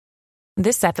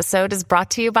This episode is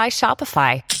brought to you by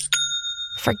Shopify.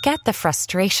 Forget the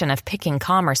frustration of picking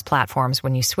commerce platforms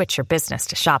when you switch your business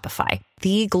to Shopify,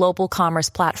 the global commerce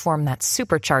platform that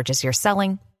supercharges your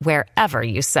selling wherever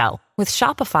you sell. With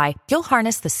Shopify, you'll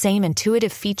harness the same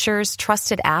intuitive features,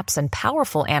 trusted apps, and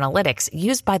powerful analytics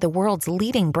used by the world's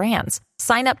leading brands.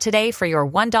 Sign up today for your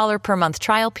 $1 per month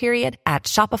trial period at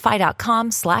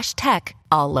shopify.com/tech,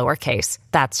 all lowercase.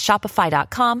 That's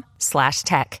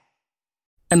shopify.com/tech.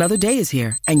 Another day is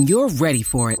here, and you're ready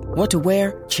for it. What to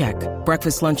wear? Check.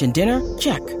 Breakfast, lunch, and dinner?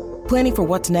 Check. Planning for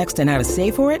what's next and how to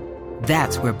save for it?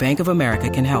 That's where Bank of America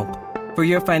can help. For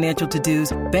your financial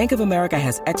to-dos, Bank of America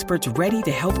has experts ready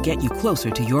to help get you closer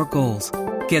to your goals.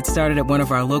 Get started at one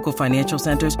of our local financial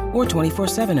centers or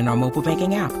 24/7 in our mobile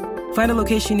banking app. Find a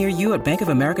location near you at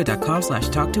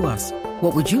bankofamerica.com/talktous.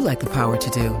 What would you like the power to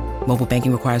do? Mobile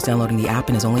banking requires downloading the app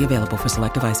and is only available for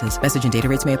select devices. Message and data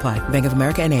rates may apply. Bank of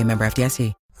America NA, member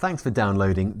FDIC. Thanks for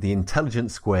downloading the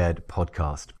Intelligence Squared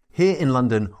podcast. Here in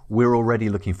London, we're already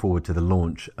looking forward to the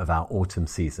launch of our autumn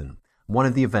season. One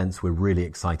of the events we're really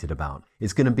excited about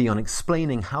is going to be on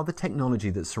explaining how the technology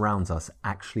that surrounds us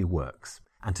actually works.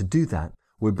 And to do that,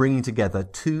 we're bringing together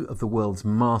two of the world's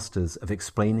masters of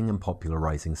explaining and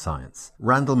popularizing science.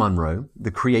 Randall Munroe,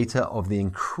 the creator of the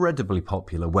incredibly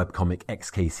popular webcomic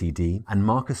XKCD, and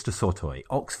Marcus du Sautoy,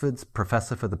 Oxford's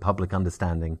Professor for the Public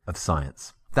Understanding of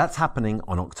Science. That's happening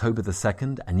on October the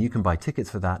 2nd, and you can buy tickets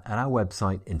for that at our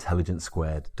website,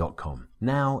 intelligencesquared.com.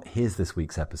 Now, here's this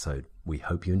week's episode. We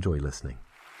hope you enjoy listening.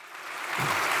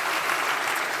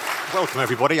 Welcome,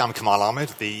 everybody. I'm Kamal Ahmed,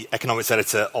 the economics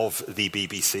editor of the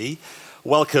BBC.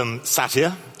 Welcome,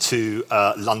 Satya, to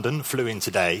London. Flew in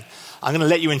today. I'm going to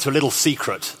let you into a little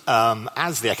secret.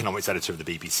 As the economics editor of the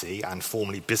BBC and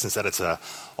formerly business editor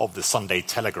of the Sunday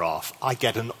Telegraph, I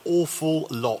get an awful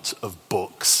lot of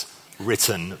books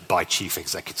written by chief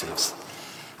executives.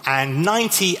 And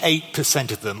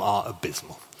 98% of them are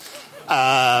abysmal.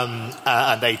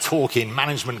 And they talk in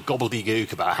management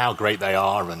gobbledygook about how great they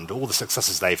are and all the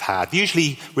successes they've had,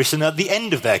 usually written at the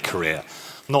end of their career,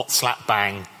 not slap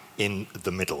bang in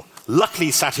the middle. Luckily,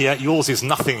 Satya, yours is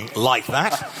nothing like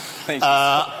that. Thank you.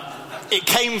 It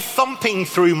came thumping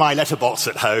through my letterbox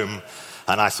at home,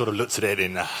 and I sort of looked at it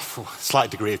in a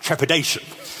slight degree of trepidation,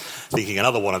 thinking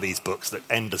another one of these books that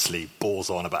endlessly bores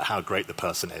on about how great the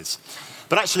person is.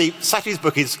 But actually, Satya's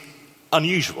book is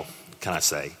unusual, can I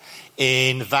say,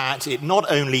 in that it not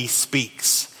only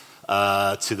speaks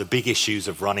to the big issues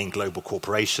of running global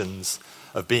corporations,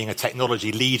 of being a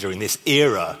technology leader in this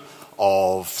era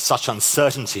of such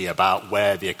uncertainty about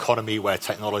where the economy, where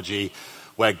technology,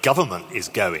 where government is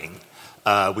going,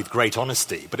 with great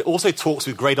honesty. But it also talks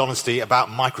with great honesty about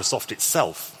Microsoft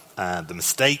itself, the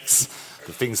mistakes,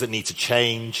 the things that need to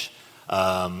change,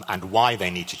 and why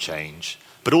they need to change.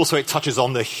 But also it touches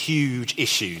on the huge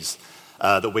issues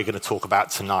that we're going to talk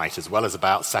about tonight, as well as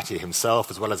about Satya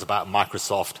himself, as well as about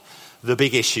Microsoft, the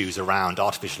big issues around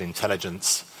artificial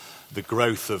intelligence, the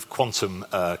growth of quantum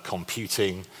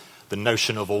computing, the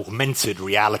notion of augmented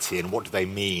reality and what do they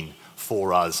mean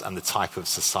for us and the type of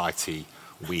society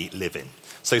we live in.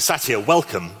 So Satya,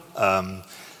 welcome.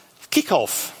 Kick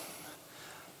off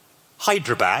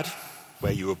Hyderabad,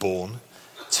 where you were born,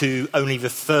 to only the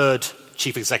third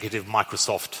chief executive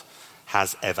Microsoft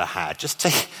has ever had. Just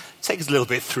take us a little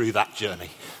bit through that journey.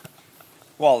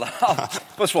 Well,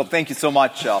 first of all, thank you so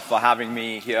much for having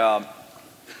me here.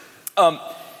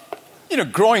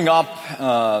 Growing up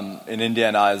in India,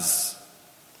 and as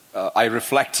I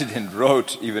reflected and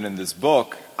wrote even in this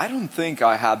book, I don't think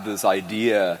I had this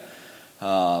idea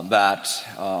that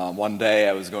one day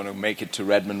I was going to make it to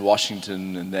Redmond,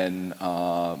 Washington, and then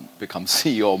become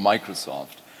CEO of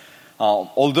Microsoft.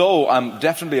 Although I'm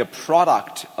definitely a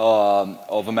product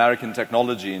of American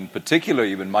technology, in particular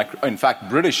even in fact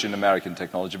British and American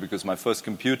technology, because my first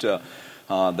computer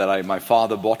that my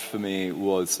father bought for me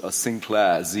was a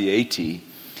Sinclair Z80,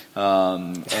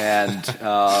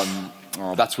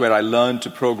 that's where I learned to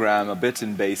program a bit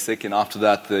in BASIC, and after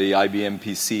that the IBM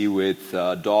PC with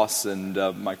DOS and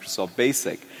Microsoft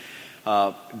BASIC.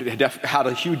 It had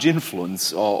a huge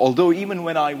influence, although even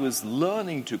when I was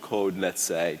learning to code, let's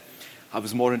say, I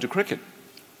was more into cricket.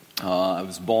 I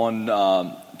was born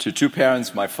to two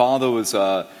parents. My father was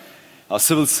a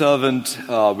civil servant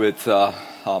with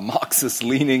Marxist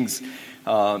leanings,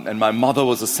 and my mother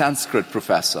was a Sanskrit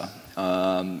professor.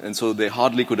 And so they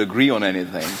hardly could agree on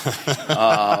anything,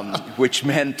 which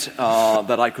meant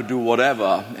that I could do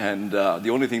whatever. And the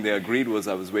only thing they agreed was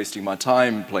I was wasting my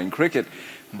time playing cricket,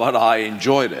 but I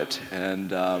enjoyed it.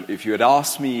 And if you had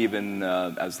asked me even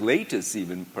as late as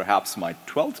even perhaps my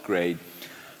 12th grade,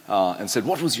 and said,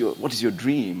 what is your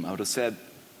dream? I would have said,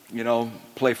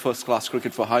 play first-class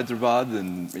cricket for Hyderabad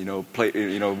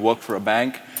and, work for a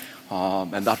bank,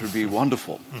 and that would be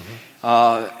wonderful.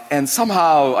 Mm-hmm. And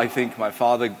somehow I think my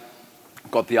father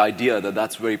got the idea that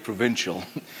that's very provincial.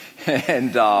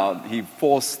 And he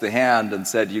forced the hand and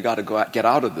said, you got to get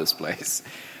out of this place.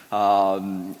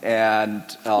 Was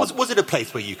it a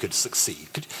place where you could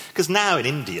succeed? Because now in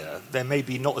India, there may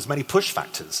be not as many push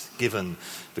factors, given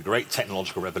the great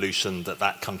technological revolution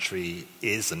that country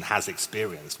is and has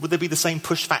experienced. Would there be the same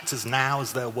push factors now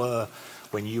as there were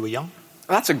when you were young?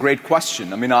 That's a great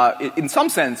question. I mean, in some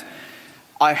sense,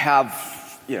 I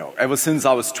have, ever since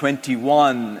I was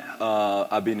 21,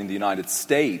 I've been in the United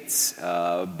States.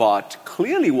 But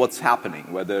clearly what's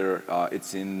happening, whether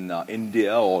it's in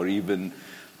India or even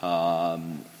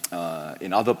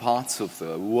in other parts of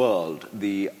the world,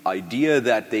 the idea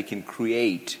that they can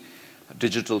create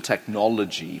digital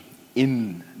technology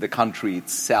in the country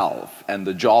itself and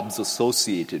the jobs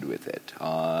associated with it,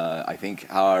 I think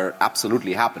are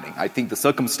absolutely happening. I think the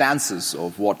circumstances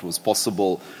of what was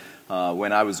possible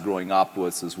when I was growing up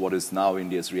versus what is now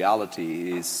India's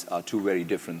reality is two very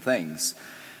different things.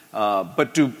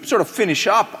 But to sort of finish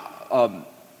up,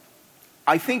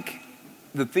 I think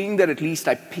the thing that at least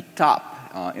I picked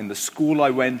up in the school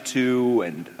I went to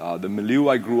and the milieu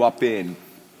I grew up in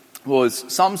was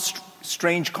some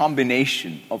strange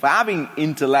combination of having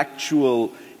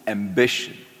intellectual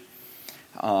ambition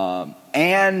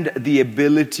and the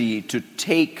ability to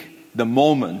take the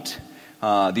moment,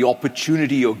 the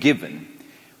opportunity you're given,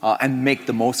 and make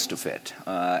the most of it.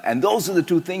 And those are the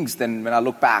two things then, when I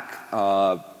look back,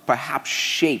 perhaps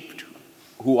shaped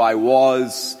who I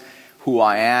was, who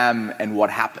I am, and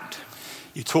what happened.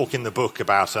 You talk in the book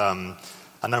about a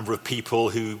number of people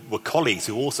who were colleagues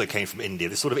who also came from India,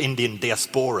 this sort of Indian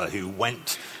diaspora who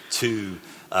went to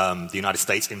the United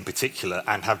States in particular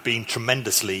and have been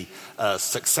tremendously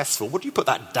successful. What do you put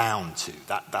that down to,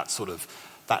 that sort of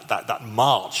that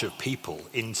march of people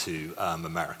into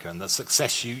America and the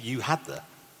success you had there?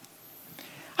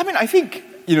 I mean, I think,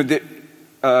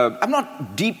 I've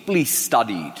not deeply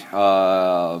studied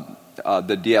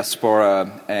the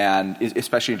diaspora, and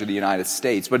especially into the United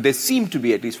States. But there seem to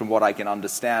be, at least from what I can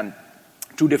understand,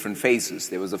 two different phases.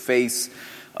 There was a phase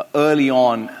early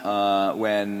on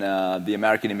when the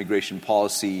American immigration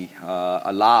policy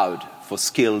allowed for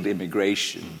skilled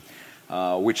immigration,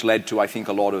 which led to, I think,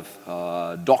 a lot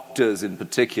of doctors in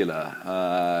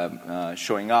particular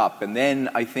showing up. And then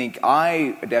I think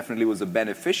I definitely was a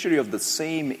beneficiary of the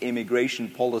same immigration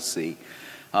policy,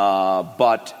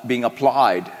 but being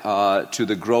applied to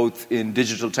the growth in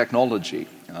digital technology,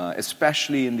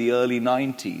 especially in the early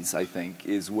 90s, I think,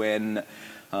 is when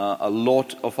a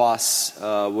lot of us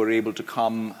were able to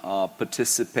come,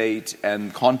 participate,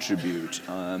 and contribute.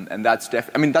 And that's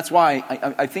that's why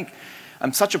I think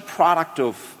I'm such a product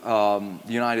of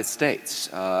the United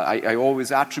States. I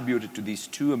always attribute it to these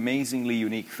two amazingly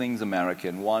unique things, America.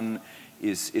 And one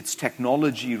is its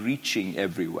technology reaching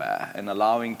everywhere and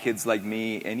allowing kids like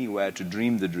me anywhere to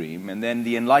dream the dream. And then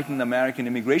the enlightened American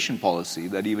immigration policy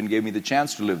that even gave me the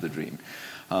chance to live the dream.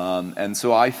 And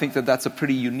so I think that that's a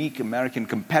pretty unique American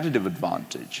competitive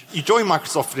advantage. You joined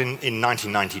Microsoft in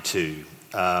 1992,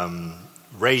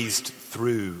 raised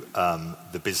through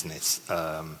the business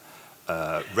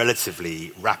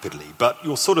relatively rapidly, but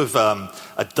you're sort of a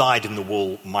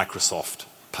dyed-in-the-wool Microsoft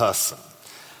person.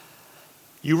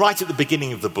 You write at the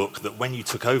beginning of the book that when you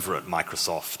took over at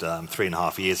Microsoft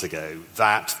 3.5 years ago,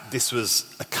 that this was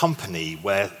a company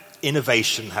where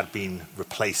innovation had been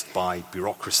replaced by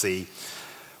bureaucracy,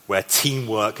 where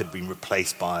teamwork had been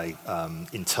replaced by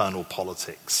internal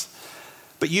politics.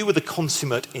 But you were the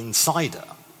consummate insider.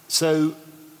 So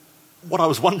what I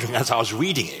was wondering as I was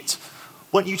reading it,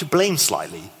 weren't you to blame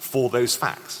slightly for those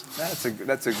facts?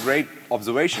 That's a great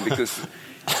observation, because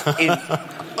in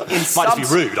might be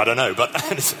rude, I don't know, but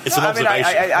it's an observation.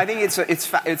 I think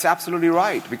it's absolutely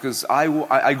right, because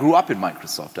I grew up in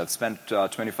Microsoft. I've spent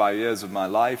 25 years of my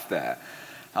life there.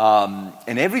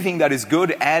 And everything that is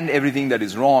good and everything that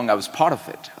is wrong, I was part of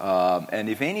it. And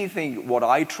if anything, what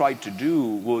I tried to do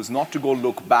was not to go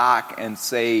look back and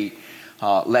say,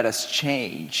 let us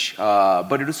change,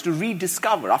 but it was to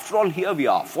rediscover. After all, here we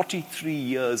are, 43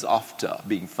 years after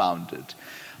being founded,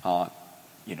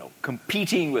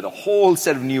 competing with a whole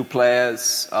set of new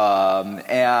players,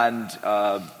 and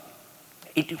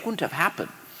it wouldn't have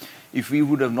happened if we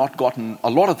would have not gotten a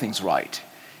lot of things right.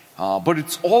 But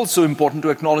it's also important to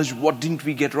acknowledge what didn't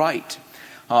we get right.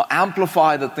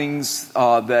 Amplify the things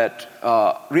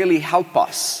that really help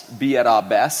us be at our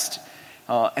best,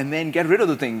 and then get rid of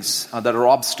the things that are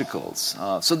obstacles.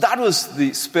 So that was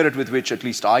the spirit with which at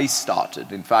least I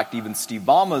started. In fact, even Steve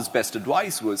Ballmer's best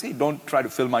advice was, hey, don't try to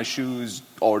fill my shoes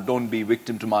or don't be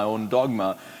victim to my own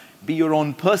dogma. Be your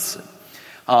own person.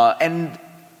 And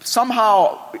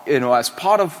somehow, as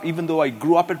part of, even though I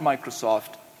grew up at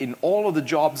Microsoft, in all of the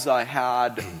jobs I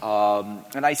had,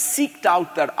 and I seeked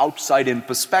out that outside-in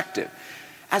perspective,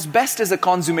 as best as a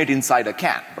consummate insider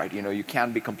can, right? You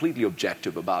can't be completely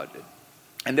objective about it.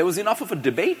 And there was enough of a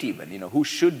debate even, who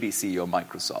should be CEO of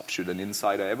Microsoft? Should an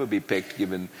insider ever be picked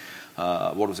given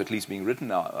what was at least being written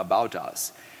about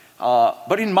us?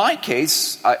 But in my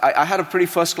case, I had a pretty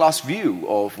first-class view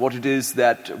of what it is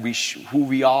that who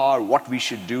we are, what we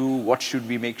should do, what should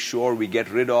we make sure we get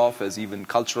rid of as even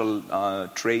cultural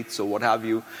traits or what have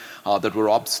you that were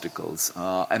obstacles.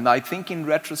 And I think in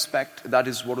retrospect, that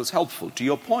is what was helpful. To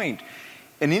your point,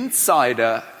 an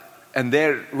insider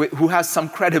who has some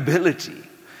credibility,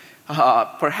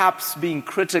 perhaps being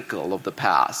critical of the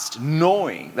past,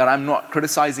 knowing that I'm not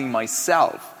criticizing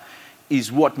myself, is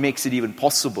what makes it even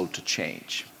possible to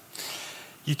change.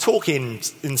 You talk in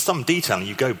some detail, and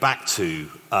you go back to,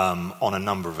 on a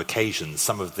number of occasions,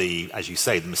 some of the, as you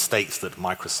say, the mistakes that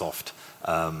Microsoft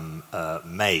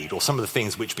made, or some of the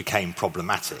things which became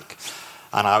problematic.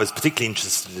 And I was particularly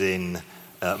interested in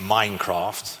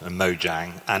Minecraft and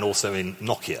Mojang, and also in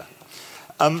Nokia.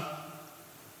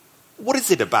 What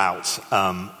is it about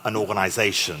an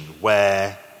organization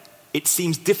where it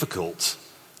seems difficult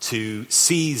to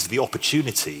seize the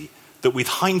opportunity that with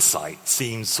hindsight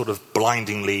seems sort of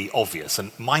blindingly obvious?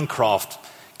 And Minecraft,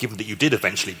 given that you did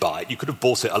eventually buy it, you could have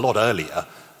bought it a lot earlier,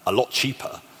 a lot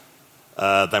cheaper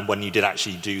than when you did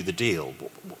actually do the deal.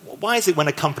 Why is it when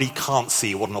a company can't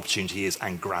see what an opportunity is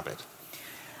and grab it?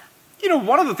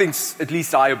 One of the things, at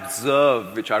least I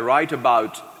observe, which I write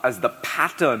about as the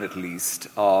pattern at least,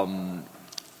 that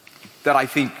I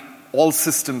think all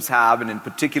systems have, and in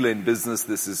particular in business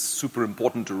this is super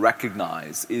important to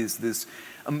recognize, is this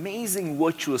amazing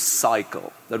virtuous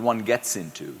cycle that one gets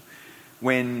into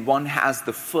when one has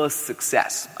the first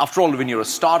success. After all, when you're a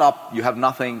startup, you have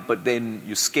nothing, but then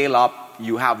you scale up,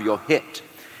 you have your hit.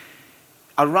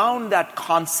 Around that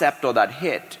concept or that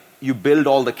hit, you build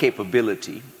all the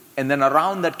capability. And then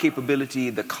around that capability,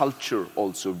 the culture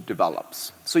also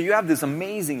develops. So you have this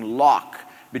amazing lock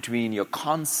between your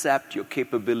concept, your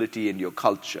capability, and your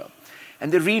culture.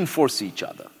 And they reinforce each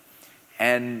other.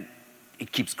 And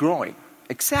it keeps growing.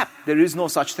 Except there is no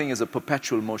such thing as a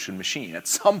perpetual motion machine. At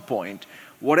some point,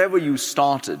 whatever you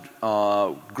started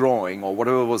growing, or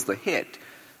whatever was the hit,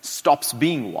 stops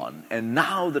being one. And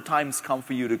now the time's come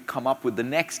for you to come up with the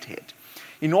next hit.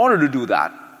 In order to do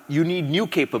that, you need new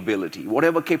capability.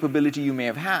 Whatever capability you may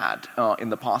have had in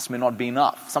the past may not be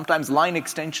enough. Sometimes line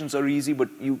extensions are easy, but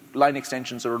line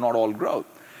extensions are not all growth.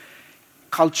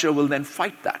 Culture will then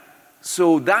fight that.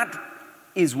 So that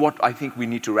is what I think we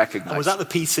need to recognize. And was that the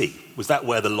PC? Was that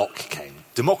where the lock came?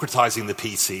 Democratizing the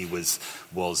PC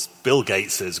was Bill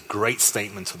Gates's great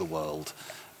statement to the world.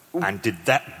 And did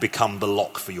that become the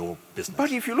lock for your business?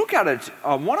 But if you look at it,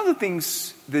 one of the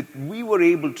things that we were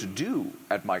able to do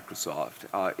at Microsoft,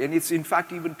 and it's in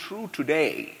fact even true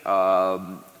today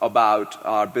about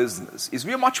our business, is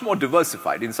we are much more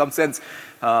diversified. In some sense,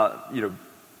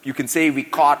 you can say we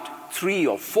caught 3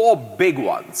 or 4 big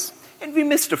ones, and we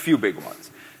missed a few big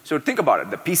ones. So think about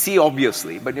it. The PC,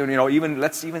 obviously, but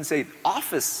let's even say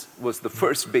Office was the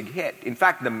first big hit. In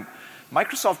fact, the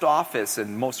Microsoft Office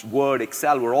and most Word,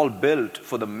 Excel were all built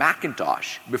for the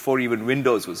Macintosh before even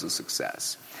Windows was a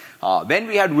success. Then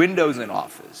we had Windows in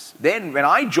Office. Then when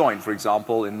I joined, for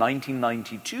example, in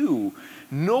 1992,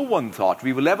 no one thought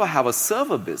we will ever have a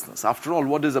server business. After all,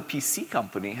 what does a PC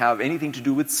company have anything to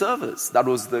do with servers? That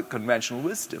was the conventional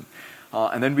wisdom.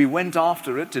 And then we went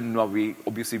after it, and we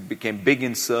obviously became big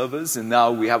in servers, and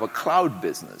now we have a cloud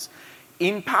business.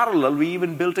 In parallel, we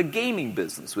even built a gaming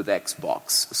business with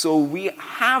Xbox. So we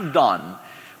have done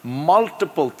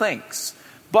multiple things.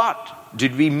 But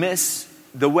did we miss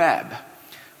the web?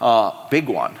 Big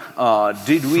one.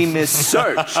 Did we miss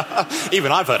search?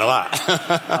 Even I've heard of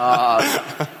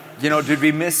that. Did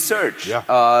we miss search?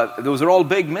 Yeah. Those are all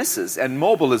big misses. And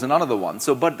mobile is another one.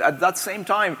 But at that same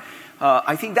time,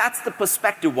 I think that's the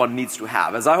perspective one needs to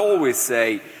have. As I always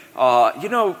say,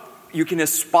 you can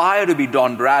aspire to be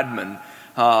Don Bradman,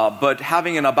 but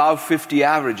having an above 50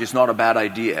 average is not a bad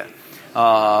idea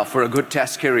for a good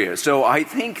test career. So I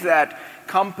think that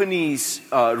companies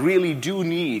really do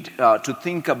need to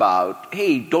think about,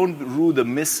 hey, don't rue the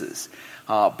misses.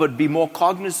 but be more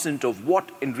cognizant of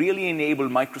what really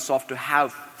enabled Microsoft to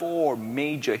have 4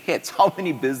 major hits. How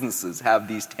many businesses have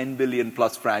these 10 billion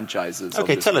plus franchises?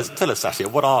 Okay, tell us, Satya,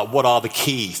 what are the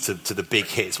keys to the big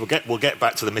hits? We'll get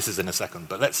back to the misses in a second,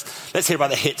 but let's hear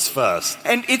about the hits first.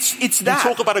 And it's that. You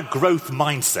talk about a growth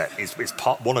mindset is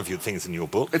one of your things in your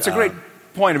book. It's a great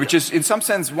point, which is in some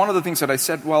sense one of the things that I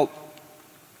said. Well,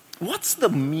 what's the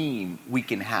meme we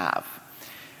can have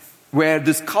where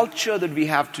this culture that we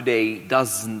have today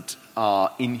doesn't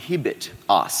inhibit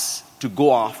us to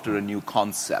go after a new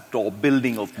concept or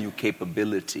building of new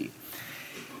capability?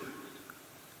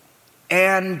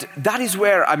 And that is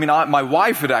where, my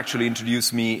wife had actually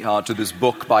introduced me to this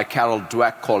book by Carol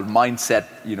Dweck called Mindset,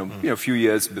 a few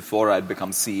years before I'd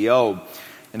become CEO.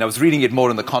 And I was reading it more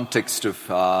in the context of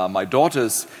my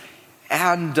daughters.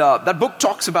 And that book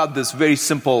talks about this very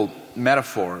simple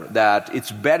metaphor that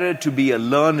it's better to be a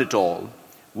learn-it-all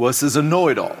versus a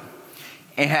know-it-all.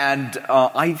 And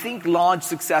I think large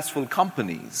successful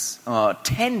companies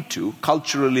tend to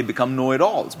culturally become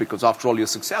know-it-alls because after all, you're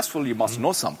successful, you must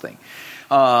know something.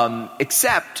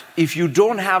 Except if you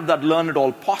don't have that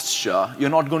learn-it-all posture, you're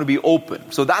not going to be open.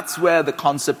 So that's where the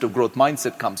concept of growth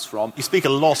mindset comes from. You speak a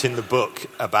lot in the book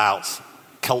about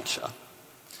culture,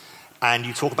 and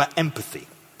you talk about empathy.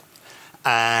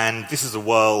 And this is a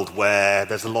world where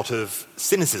there's a lot of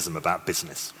cynicism about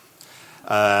business.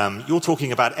 You're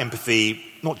talking about empathy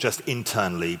not just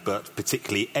internally, but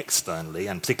particularly externally,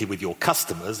 and particularly with your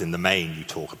customers in the main you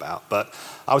talk about. But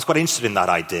I was quite interested in that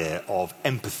idea of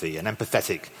empathy, an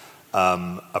empathetic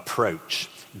approach,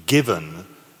 given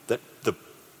that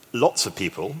lots of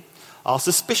people are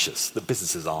suspicious that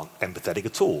businesses aren't empathetic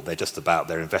at all. They're just about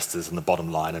their investors and the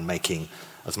bottom line and making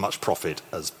as much profit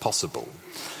as possible.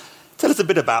 Tell us a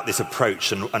bit about this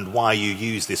approach and why you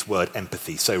use this word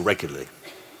empathy so regularly.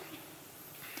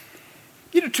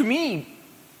 To me,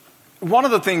 one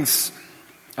of the things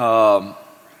I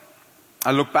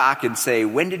look back and say,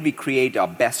 when did we create our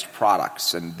best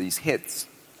products and these hits?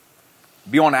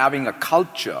 Beyond having a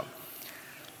culture,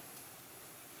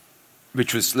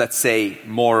 which was, let's say,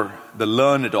 more the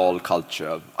learn-it-all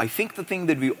culture, I think the thing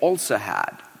that we also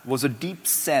had was a deep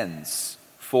sense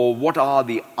for what are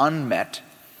the unmet,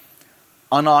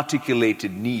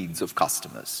 unarticulated needs of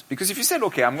customers. Because if you said,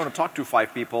 okay, I'm going to talk to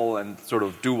 5 people and sort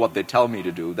of do what they tell me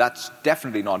to do, that's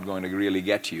definitely not going to really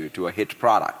get you to a hit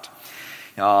product.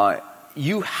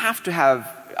 You have to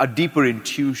have a deeper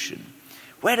intuition.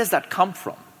 Where does that come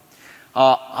from?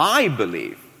 I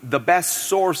believe the best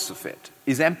source of it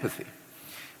is empathy.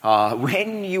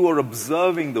 When you are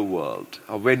observing the world,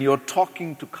 when you're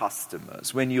talking to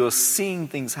customers, when you're seeing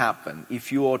things happen,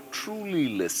 if you are truly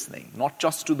listening, not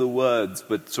just to the words,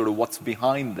 but sort of what's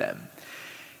behind them,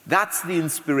 that's the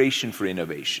inspiration for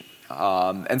innovation.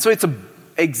 And so it's an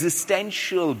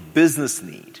existential business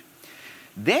need.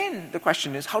 Then the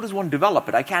question is, how does one develop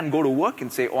it? I can't go to work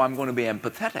and say, oh, I'm going to be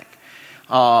empathetic.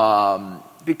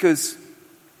 Because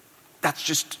that's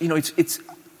just,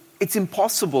 it's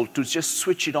impossible to just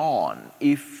switch it on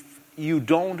if you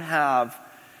don't have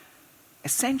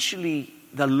essentially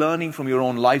the learning from your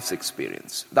own life's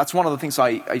experience. That's one of the things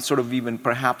I sort of even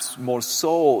perhaps more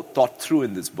so thought through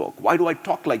in this book. Why do I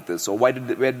talk like this? Or where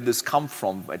did this come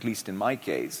from, at least in my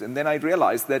case? And then I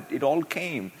realized that it all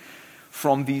came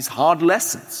from these hard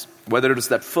lessons, whether it was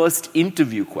that first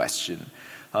interview question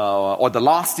or the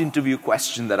last interview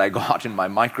question that I got in my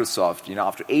Microsoft,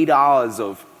 after 8 hours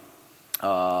of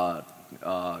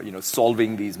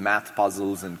solving these math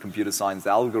puzzles and computer science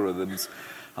algorithms,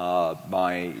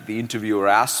 the interviewer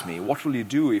asked me, what will you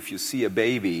do if you see a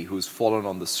baby who's fallen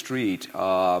on the street?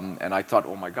 And I thought,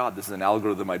 oh my God, this is an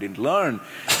algorithm I didn't learn.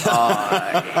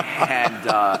 And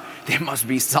there must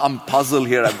be some puzzle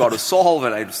here I've got to solve.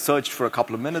 And I searched for a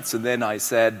couple of minutes, and then I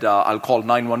said, I'll call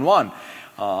 911.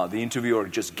 The interviewer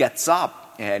just gets up.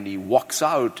 And he walks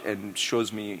out and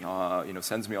shows me,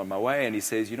 sends me on my way. And he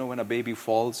says, when a baby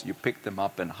falls, you pick them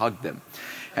up and hug them.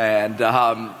 And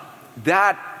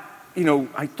that,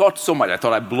 I thought so much. I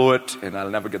thought I blew it and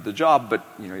I'll never get the job. But,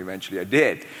 eventually I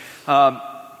did.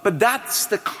 But that's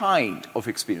the kind of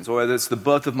experience. Or whether it's the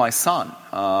birth of my son,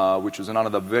 which was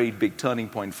another very big turning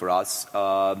point for us.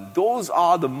 Those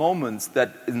are the moments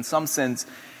that, in some sense,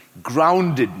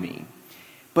 grounded me.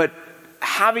 But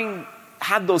having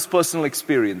had those personal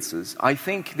experiences, I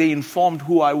think they informed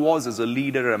who I was as a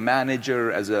leader, a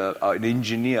manager, as an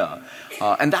engineer.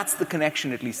 And that's the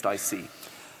connection, at least, I see.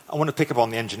 I want to pick up on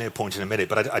the engineer point in a minute,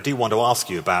 but I do want to ask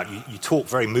you about, you talk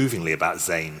very movingly about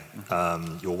Zain,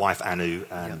 your wife Anu,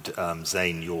 and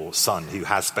Zain, your son, who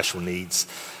has special needs,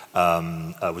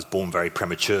 was born very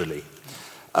prematurely.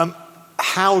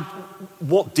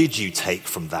 what did you take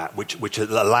from that which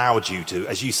allowed you to,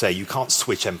 as you say, you can't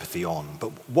switch empathy on,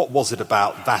 but what was it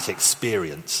about that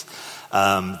experience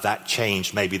that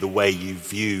changed maybe the way you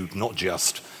viewed not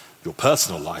just your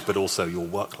personal life, but also your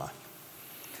work life?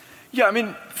 Yeah, I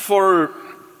mean, for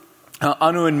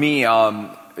Anu and me,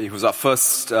 he was our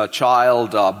first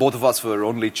child. Both of us were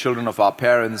only children of our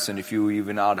parents, and if you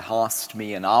even had asked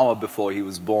me an hour before he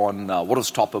was born, what was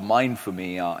top of mind for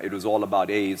me, it was all about,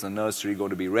 is the nursery going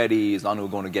to be ready? Is Anu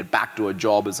going to get back to a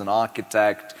job as an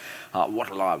architect?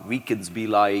 What will our weekends be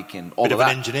like? And all Bit of of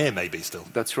that. an engineer, maybe, still.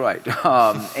 That's right.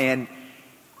 And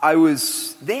I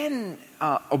was then,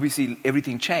 obviously,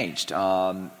 everything changed.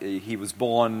 He was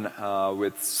born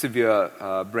with severe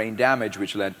brain damage,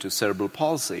 which led to cerebral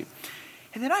palsy.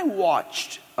 And then I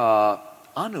watched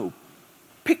Anu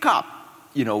pick up,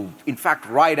 in fact,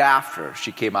 right after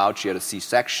she came out, she had a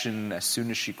C-section. As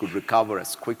soon as she could recover,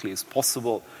 as quickly as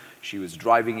possible, she was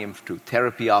driving him to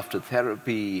therapy after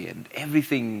therapy, and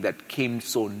everything that came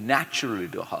so naturally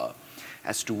to her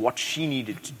as to what she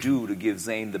needed to do to give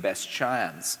Zain the best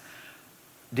chance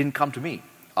didn't come to me.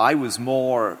 I was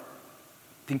more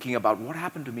thinking about what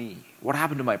happened to me, what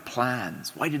happened to my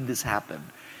plans, why did this happen?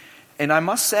 And I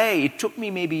must say, it took me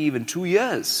maybe even 2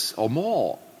 years or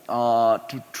more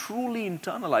to truly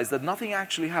internalize that nothing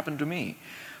actually happened to me.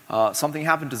 Something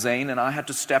happened to Zain, and I had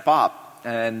to step up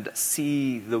and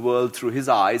see the world through his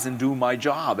eyes and do my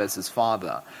job as his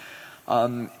father.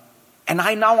 And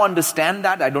I now understand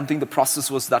that. I don't think the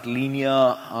process was that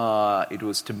linear. It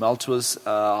was tumultuous,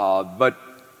 but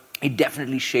it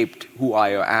definitely shaped who I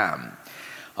am.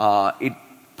 It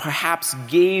perhaps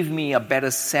gave me a better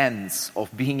sense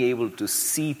of being able to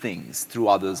see things through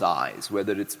others' eyes,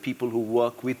 whether it's people who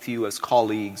work with you as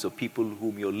colleagues or people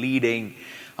whom you're leading,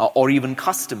 or even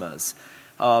customers.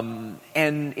 And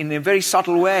in a very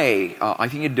subtle way, I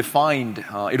think it defined,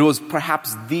 it was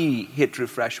perhaps the hit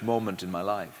refresh moment in my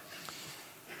life.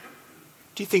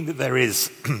 Do you think that there is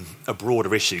a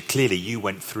broader issue? Clearly, you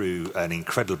went through an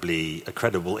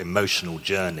incredible emotional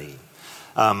journey.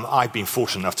 I've been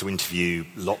fortunate enough to interview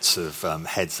lots of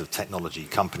heads of technology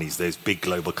companies, those big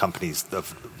global companies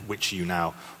of which you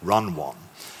now run one.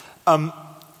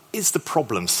 Is the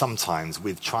problem sometimes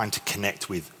with trying to connect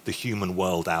with the human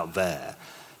world out there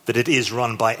that it is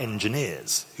run by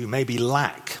engineers who maybe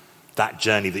lack that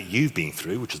journey that you've been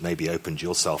through, which has maybe opened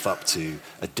yourself up to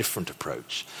a different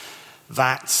approach,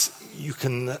 that you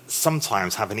can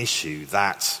sometimes have an issue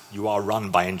that you are run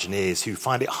by engineers who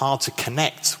find it hard to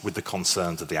connect with the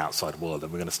concerns of the outside world?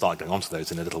 And we're going to start going on to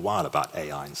those in a little while about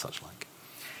AI and such like.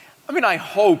 I mean, I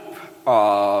hope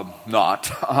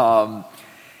not.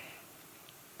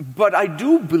 But I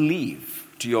do believe,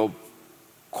 to your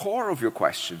core of your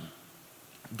question,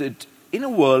 that in a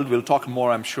world, we'll talk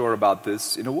more, I'm sure, about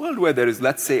this, in a world where there is,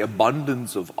 let's say,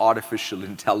 abundance of artificial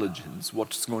intelligence,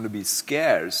 what's going to be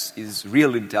scarce is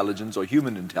real intelligence or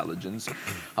human intelligence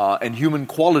and human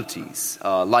qualities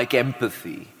like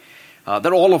empathy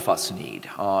that all of us need.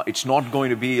 It's not going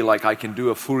to be like I can do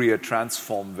a Fourier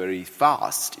transform very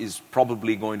fast, is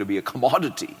probably going to be a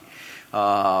commodity.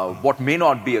 What may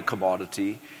not be a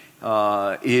commodity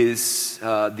is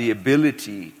the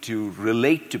ability to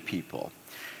relate to people.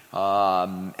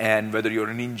 And whether you're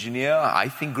an engineer, I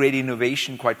think great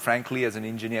innovation, quite frankly, as an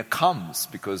engineer comes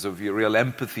because of your real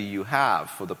empathy you have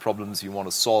for the problems you want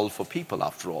to solve for people,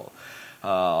 after all.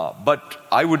 But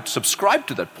I would subscribe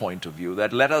to that point of view,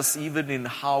 that let us, even in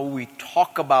how we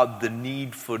talk about the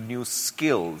need for new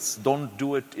skills, don't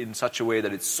do it in such a way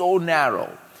that it's so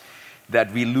narrow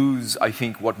that we lose, I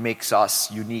think, what makes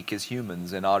us unique as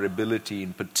humans and our ability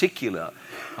in particular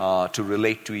to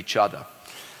relate to each other.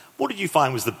 What did you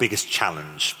find was the biggest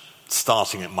challenge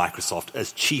starting at Microsoft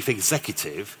as chief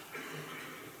executive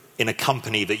in a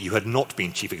company that you had not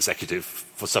been chief executive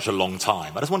for such a long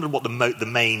time? I just wondered what the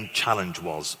main challenge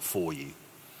was for you.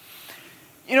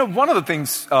 You know, one of the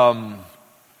things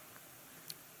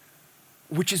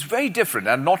which is very different,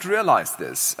 and not realized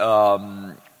this,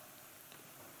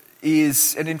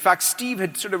 is, and in fact Steve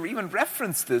had sort of even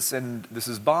referenced this, and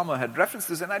Mrs. Balmer had referenced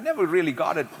this, and I never really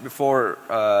got it before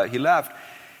he left.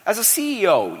 As a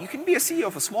CEO, you can be a CEO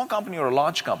of a small company or a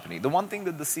large company. The one thing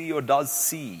that the CEO does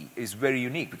see is very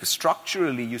unique, because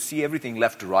structurally you see everything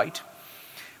left to right,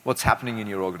 what's happening in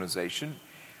your organization.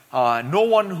 No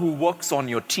one who works on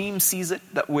your team sees it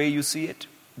that way you see it,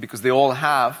 because they all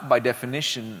have, by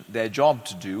definition, their job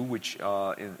to do, which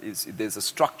there's a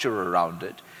structure around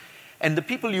it. And the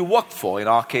people you work for, in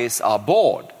our case our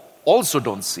board, also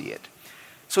don't see it.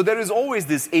 So there is always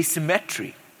this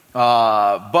asymmetry.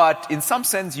 But in some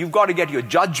sense, you've got to get your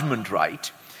judgment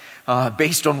right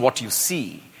based on what you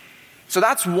see. So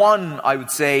that's one, I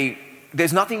would say,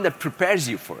 there's nothing that prepares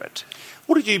you for it.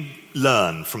 What did you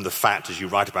learn from the fact, as you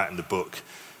write about in the book,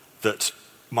 that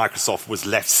Microsoft was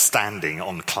left standing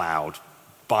on the cloud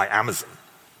by Amazon?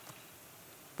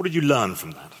 What did you learn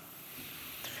from that?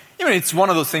 It's one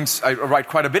of those things I write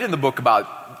quite a bit in the book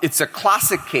about. It's a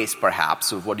classic case,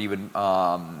 perhaps, of what even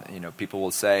people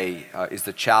will say is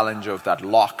the challenge of that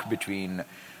lock between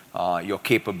your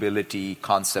capability,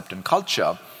 concept, and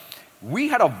culture. We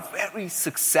had a very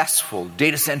successful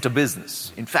data center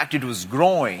business. In fact, it was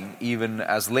growing even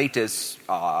as late as,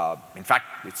 in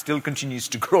fact, it still continues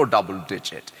to grow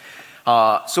double-digit.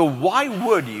 So why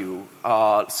would you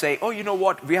say, oh, you know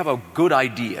what, we have a good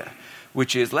idea,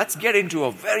 which is let's get into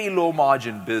a very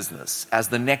low-margin business as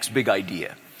the next big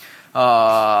idea.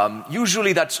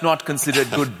 Usually that's not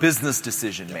considered good business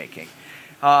decision-making.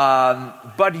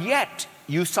 But yet,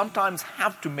 you sometimes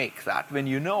have to make that when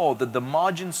you know that the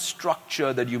margin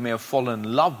structure that you may have fallen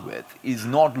in love with is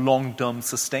not long-term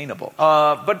sustainable.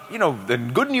 But the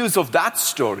good news of that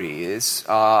story is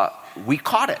we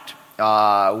caught it.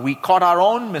 We caught our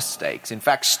own mistakes. In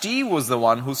fact, Steve was the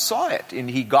one who saw it, and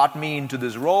he got me into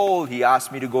this role. He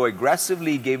asked me to go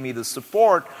aggressively, gave me the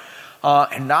support,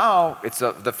 and now it's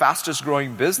the fastest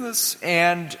growing business,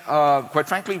 and quite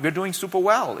frankly, we're doing super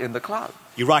well in the cloud.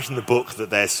 You write in the book that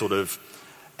there's sort of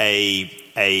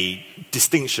a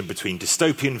distinction between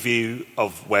dystopian view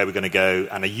of where we're going to go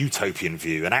and a utopian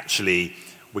view, and actually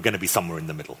we're going to be somewhere in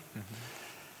the middle. Mm-hmm.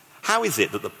 How is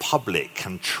it that the public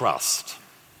can trust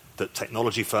that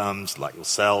technology firms like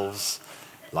yourselves,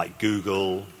 like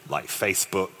Google, like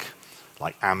Facebook,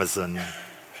 like Amazon,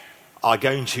 are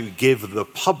going to give the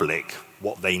public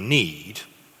what they need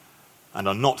and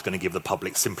are not going to give the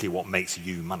public simply what makes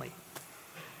you money?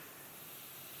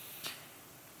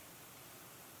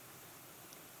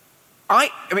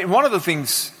 One of the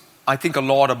things I think a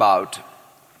lot about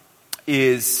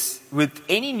is with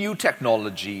any new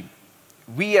technology,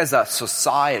 we as a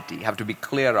society have to be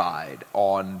clear-eyed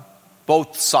on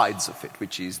both sides of it,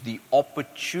 which is the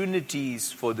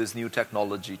opportunities for this new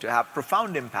technology to have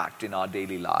profound impact in our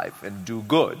daily life and do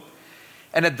good.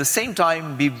 And at the same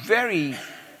time, be very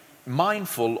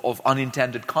mindful of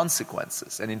unintended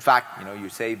consequences. And in fact, you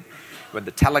say when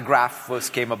the telegraph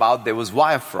first came about, there was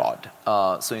wire fraud.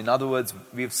 So in other words,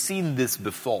 we've seen this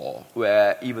before,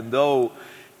 where even though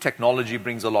technology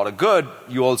brings a lot of good,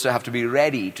 you also have to be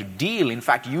ready to deal, in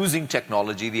fact, using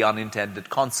technology, the unintended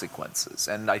consequences.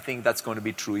 And I think that's going to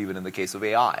be true even in the case of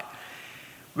AI.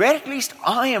 Where at least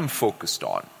I am focused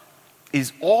on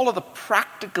is all of the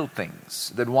practical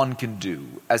things that one can do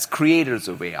as creators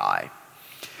of AI.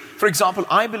 For example,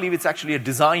 I believe it's actually a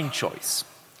design choice.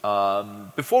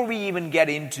 Before we even get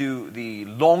into the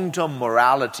long-term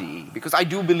morality, because I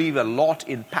do believe a lot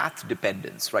in path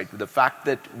dependence, right? The fact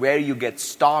that where you get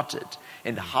started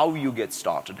and how you get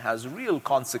started has real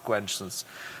consequences,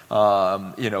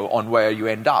 on where you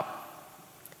end up.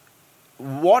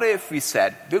 What if we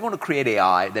said, we're going to create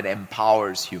AI that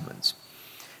empowers humans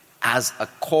as a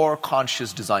core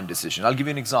conscious design decision? I'll give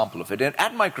you an example of it.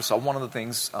 At Microsoft, one of the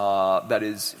things that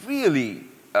is really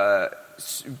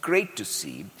great to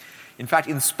see, in fact,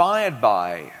 inspired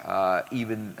by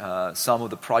even some of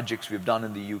the projects we've done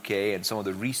in the UK and some of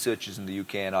the researchers in the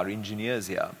UK and our engineers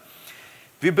here,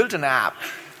 we built an app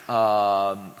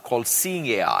called Seeing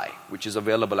AI, which is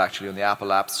available actually on the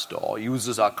Apple App Store. It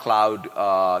uses our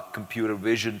cloud computer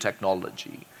vision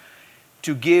technology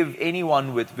to give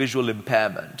anyone with visual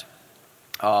impairment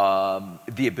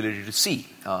the ability to see.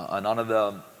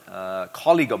 Another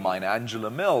colleague of mine, Angela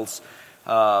Mills,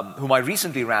 whom I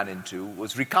recently ran into,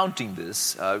 was recounting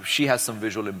this. She has some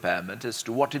visual impairment as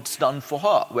to what it's done for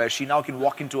her, where she now can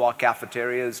walk into our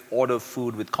cafeterias, order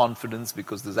food with confidence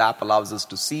because this app allows us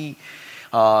to see.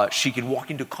 She can walk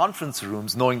into conference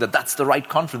rooms knowing that that's the right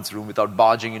conference room without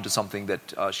barging into something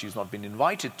that she's not been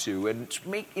invited to, and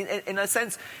make, in a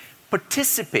sense,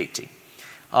 participating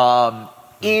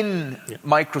in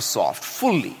Microsoft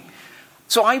fully.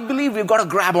 So I believe we've got to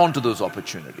grab onto those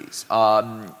opportunities.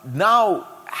 Now,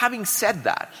 having said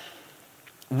that,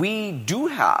 we do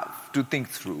have to think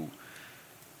through,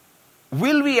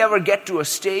 will we ever get to a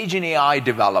stage in AI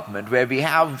development where we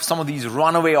have some of these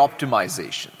runaway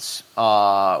optimizations,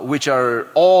 which are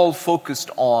all focused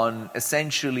on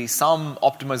essentially some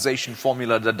optimization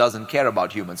formula that doesn't care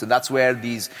about humans? And that's where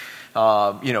these,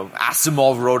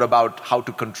 Asimov wrote about how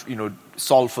to,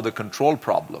 solve for the control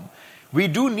problem. We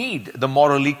do need the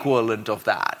moral equivalent of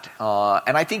that.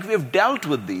 And I think we have dealt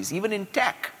with these, even in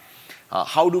tech.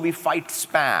 How do we fight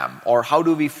spam? Or how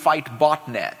do we fight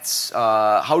botnets?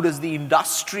 How does the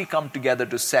industry come together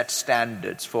to set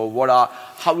standards for But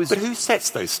who sets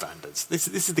those standards? This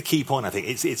is the key point, I think.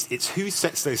 It's who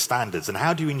sets those standards, and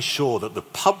how do you ensure that the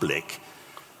public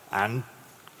and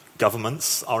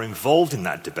governments are involved in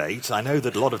that debate? I know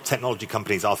that a lot of technology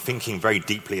companies are thinking very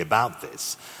deeply about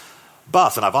this.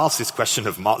 But, and I've asked this question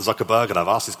of Mark Zuckerberg, and I've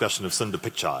asked this question of Sundar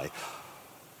Pichai,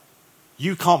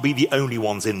 you can't be the only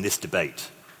ones in this debate,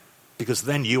 because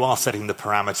then you are setting the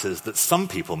parameters that some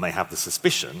people may have the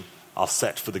suspicion are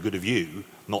set for the good of you,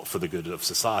 not for the good of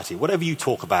society. Whatever you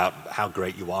talk about how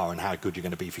great you are and how good you're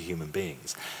going to be for human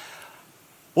beings,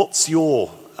 what's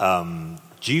your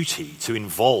duty to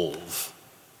involve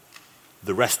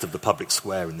the rest of the public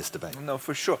square in this debate? No,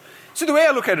 for sure. So the way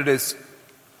I look at it is,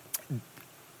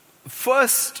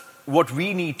 first, what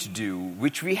we need to do,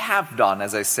 which we have done,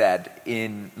 as I said,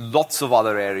 in lots of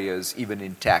other areas, even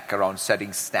in tech, around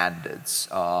setting standards.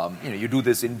 You do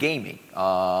this in gaming.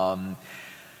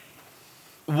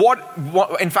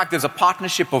 In fact, there's a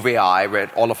partnership of AI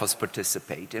where all of us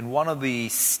participate. And one of the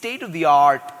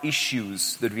state-of-the-art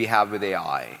issues that we have with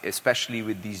AI, especially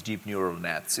with these deep neural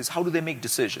nets, is how do they make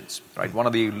decisions, right? One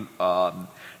of the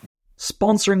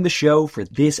Sponsoring the show for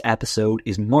this episode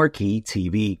is Marquee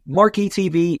TV. Marquee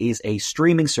TV is a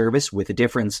streaming service with a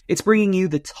difference. It's bringing you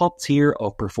the top tier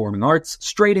of performing arts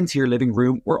straight into your living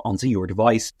room or onto your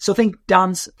device. So think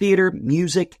dance, theatre,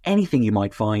 music, anything you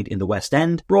might find in the West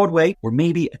End, Broadway, or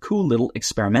maybe a cool little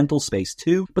experimental space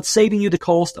too, but saving you the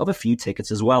cost of a few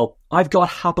tickets as well. I've got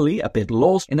happily a bit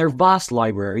lost in their vast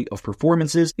library of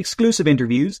performances, exclusive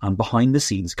interviews, and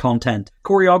behind-the-scenes content.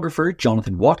 Choreographer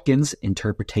Jonathan Watkins'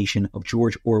 interpretation of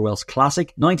George Orwell's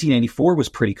classic 1984 was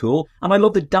pretty cool, and I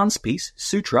love the dance piece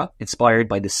Sutra, inspired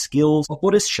by the skills of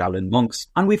Buddhist Shaolin monks.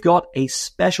 And we've got a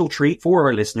special treat for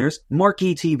our listeners.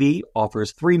 Marquee TV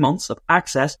offers 3 months of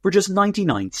access for just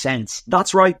 99 cents.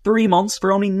 That's right, 3 months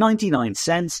for only 99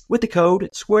 cents with the code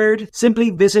SQUARED. Simply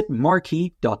visit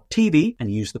marquee.tv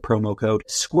and use the promo code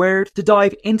SQUARED to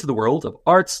dive into the world of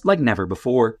arts like never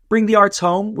before. Bring the arts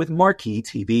home with Marquee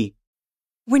TV.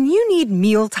 When you need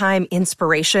mealtime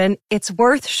inspiration, it's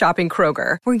worth shopping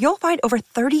Kroger, where you'll find over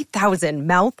 30,000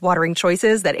 mouth-watering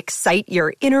choices that excite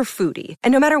your inner foodie.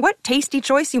 And no matter what tasty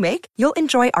choice you make, you'll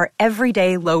enjoy our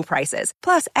everyday low prices,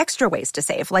 plus extra ways to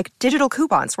save, like digital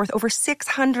coupons worth over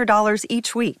 $600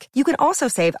 each week. You can also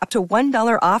save up to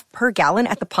 $1 off per gallon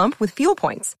at the pump with fuel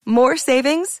points. More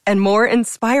savings and more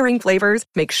inspiring flavors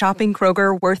make shopping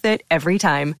Kroger worth it every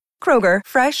time. Kroger,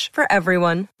 fresh for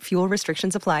everyone. Fuel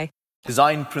restrictions apply.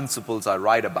 Design principles I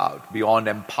write about, beyond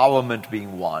empowerment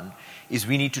being one, is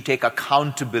we need to take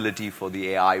accountability for the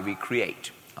AI we create.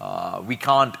 We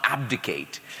can't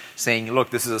abdicate, saying,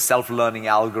 look, this is a self-learning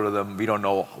algorithm, we don't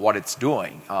know what it's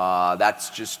doing.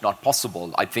 That's just not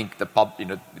possible. I think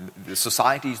the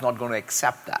society is not going to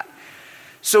accept that.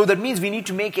 So that means we need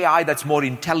to make AI that's more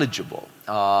intelligible,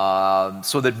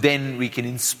 so that then we can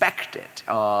inspect it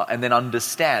and then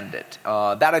understand it.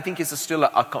 That, I think, is still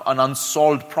an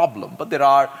unsolved problem, but there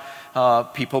are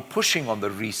people pushing on the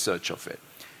research of it.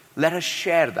 Let us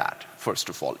share that, first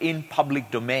of all, in public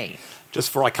domain. Just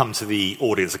before I come to the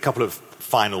audience, a couple of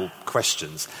final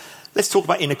questions. Let's talk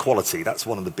about inequality. That's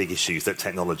one of the big issues that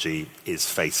technology is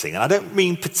facing. And I don't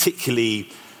mean particularly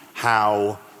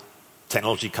how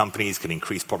technology companies can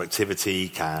increase productivity,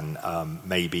 can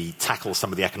maybe tackle some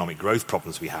of the economic growth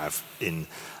problems we have in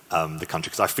the country,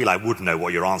 because I feel I would know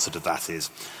what your answer to that is.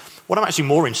 What I'm actually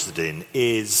more interested in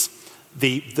is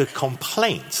the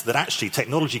complaint that actually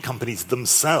technology companies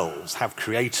themselves have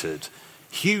created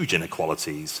huge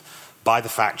inequalities by the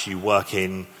fact you work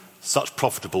in such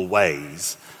profitable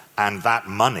ways, and that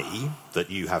money that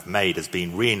you have made has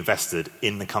been reinvested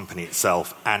in the company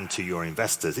itself and to your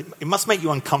investors. It must make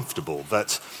you uncomfortable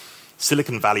that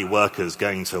Silicon Valley workers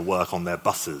going to work on their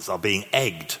buses are being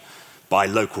egged by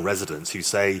local residents who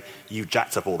say, you've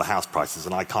jacked up all the house prices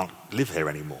and I can't live here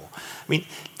anymore. I mean,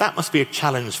 that must be a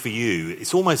challenge for you.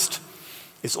 It's almost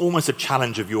a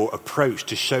challenge of your approach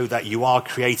to show that you are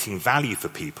creating value for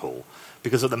people,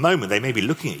 because at the moment they may be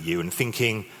looking at you and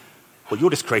thinking, well, you're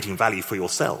just creating value for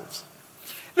yourselves.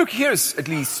 Look, here's at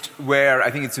least where I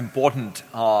think it's important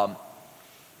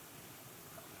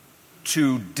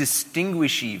to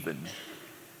distinguish even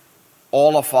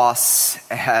all of us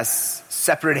as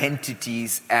separate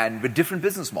entities and with different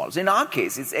business models. In our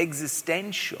case, it's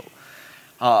existential.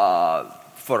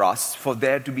 for us for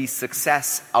there to be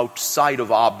success outside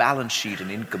of our balance sheet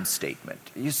and income statement.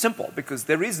 It's simple, because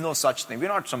there is no such thing. We're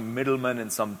not some middleman in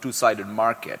some two-sided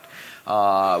market.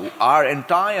 Our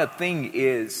entire thing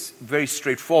is very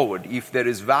straightforward. If there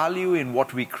is value in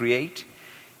what we create,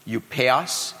 you pay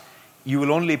us. You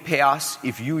will only pay us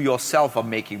if you yourself are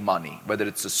making money, whether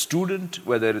it's a student,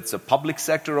 whether it's a public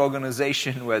sector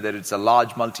organization, whether it's a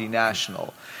large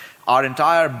multinational. Our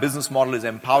entire business model is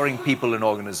empowering people and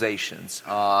organizations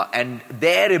and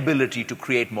their ability to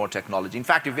create more technology. In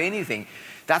fact, if anything,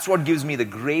 that's what gives me the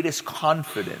greatest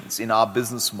confidence in our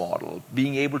business model,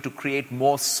 being able to create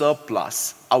more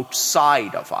surplus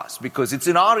outside of us, because it's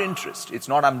in our interest. It's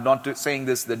not, I'm not saying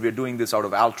this that we're doing this out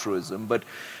of altruism, but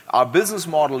our business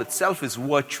model itself is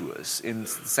virtuous in the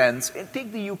sense,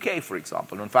 take the UK, for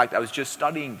example. In fact, I was just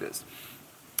studying this.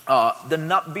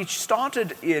 We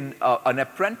started in an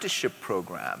apprenticeship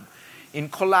program in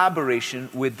collaboration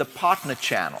with the Partner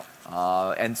Channel.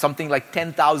 And something like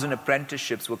 10,000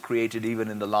 apprenticeships were created even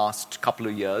in the last couple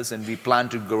of years, and we plan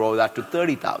to grow that to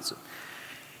 30,000.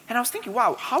 And I was thinking,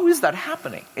 wow, how is that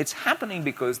happening? It's happening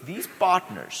because these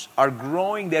partners are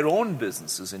growing their own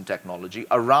businesses in technology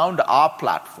around our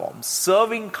platform,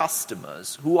 serving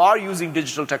customers who are using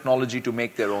digital technology to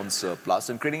make their own surplus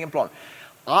and creating employment.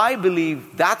 I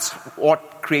believe that's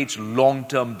what creates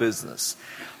long-term business.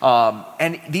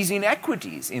 And these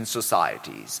inequities in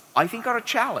societies, I think, are a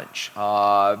challenge.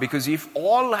 Because if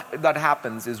all that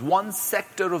happens is one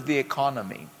sector of the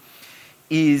economy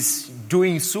is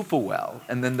doing super well,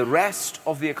 and then the rest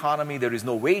of the economy, there is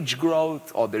no wage growth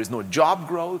or there is no job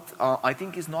growth, I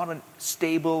think is not a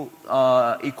stable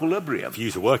equilibrium. For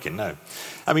you to work in, no.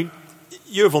 I mean,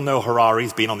 Yuval Noah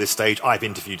Harari's been on this stage. I've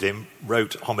interviewed him,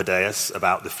 wrote Homo Deus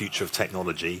about the future of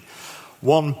technology.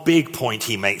 One big point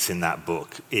he makes in that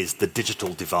book is the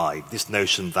digital divide, this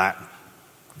notion that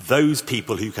those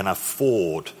people who can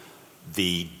afford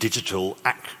the digital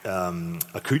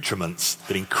accoutrements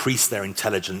that increase their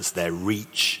intelligence, their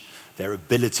reach, their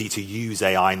ability to use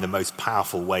AI in the most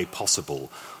powerful way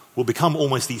possible will become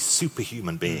almost these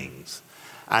superhuman beings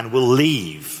and will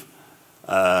leave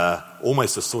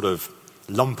almost a sort of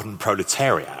lumpen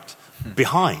proletariat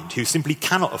behind who simply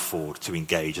cannot afford to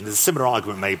engage. And there's a similar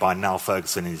argument made by Niall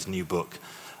Ferguson in his new book,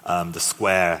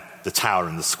 The Tower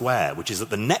and the Square, which is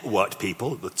that the networked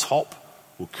people at the top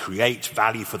will create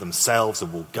value for themselves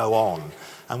and will go on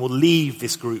and will leave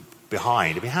this group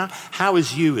behind. I mean, how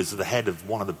is you, as the head of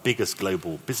one of the biggest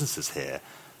global businesses here,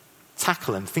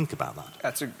 tackle and think about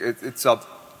that?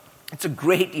 It's a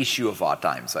great issue of our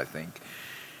times, I think.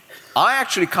 I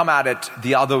actually come at it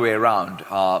the other way around.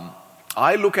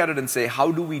 I look at it and say,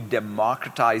 how do we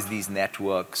democratize these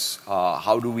networks?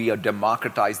 How do we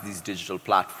democratize these digital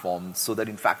platforms so that,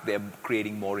 in fact, they're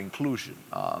creating more inclusion?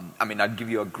 I mean, I'll give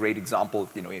you a great example.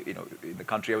 You know, in the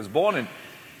country I was born in,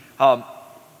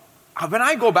 when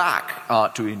I go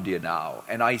back to India now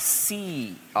and I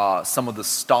see some of the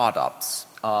startups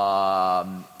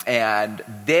and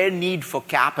their need for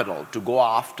capital to go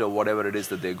after whatever it is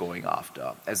that they're going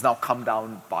after has now come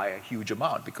down by a huge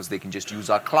amount because they can just use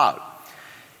our cloud.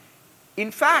 In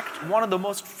fact, one of the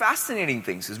most fascinating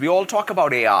things is we all talk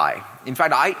about AI. In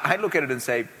fact, I look at it and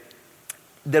say,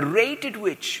 the rate at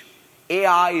which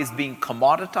AI is being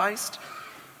commoditized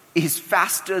is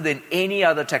faster than any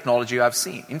other technology I've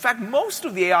seen. In fact, most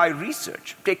of the AI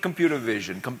research, take computer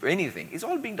vision, anything, is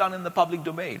all being done in the public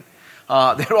domain.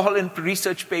 They're all in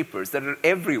research papers that are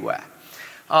everywhere.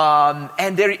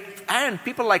 And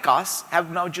people like us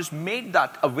have now just made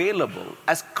that available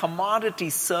as commodity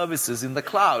services in the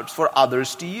clouds for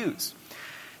others to use.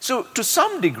 So to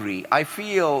some degree, I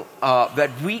feel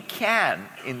that we can,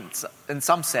 in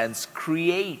some sense,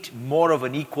 create more of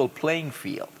an equal playing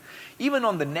field. Even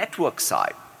on the network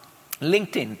side,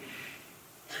 LinkedIn,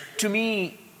 to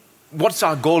me, what's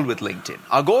our goal with LinkedIn?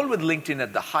 Our goal with LinkedIn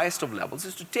at the highest of levels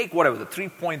is to take whatever, the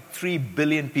 3.3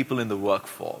 billion people in the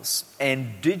workforce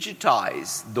and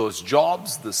digitize those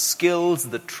jobs, the skills,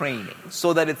 the training,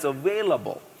 so that it's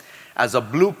available as a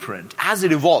blueprint, as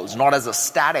it evolves, not as a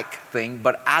static thing,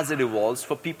 but as it evolves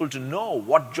for people to know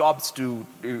what jobs to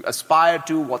aspire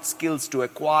to, what skills to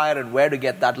acquire, and where to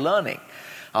get that learning.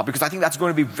 Because I think that's going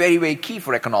to be very, very key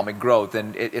for economic growth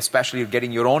and especially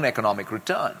getting your own economic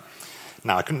return.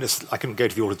 Now, I couldn't go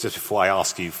to the audience just before I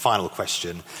ask you, final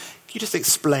question. Can you just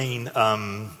explain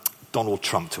Donald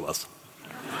Trump to us?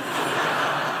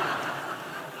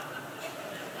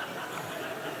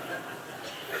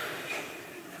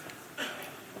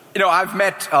 I've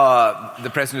met the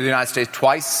President of the United States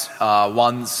twice,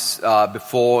 once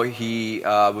before he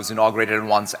was inaugurated and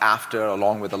once after,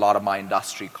 along with a lot of my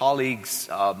industry colleagues.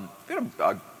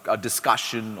 A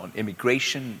discussion on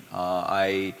immigration.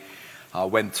 I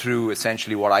went through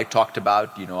essentially what I talked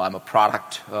about. I'm a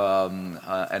product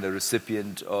and a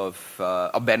recipient of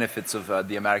benefits of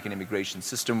the American immigration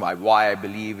system, why I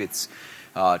believe it's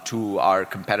to our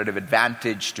competitive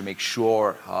advantage to make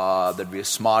sure that we are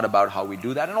smart about how we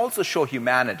do that, and also show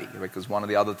humanity, because one of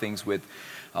the other things with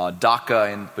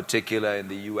DACA in particular in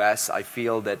the U.S., I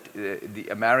feel that the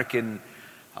American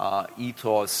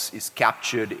ethos is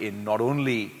captured in not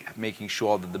only making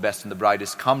sure that the best and the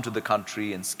brightest come to the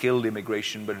country and skilled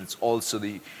immigration, but it's also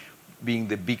being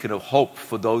the beacon of hope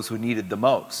for those who need it the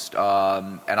most.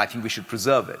 And I think we should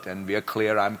preserve it. And we are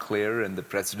clear, I'm clear, and the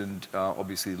President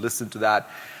obviously listened to that.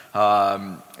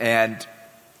 And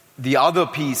the other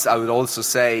piece I would also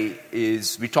say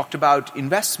is we talked about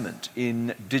investment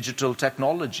in digital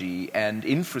technology and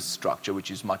infrastructure,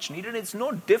 which is much needed. It's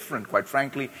no different, quite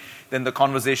frankly, than the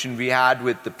conversation we had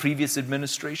with the previous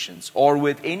administrations or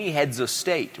with any heads of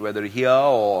state, whether here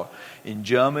or in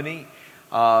Germany.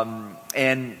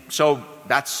 And so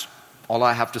that's all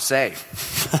I have to say.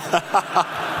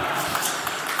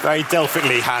 Very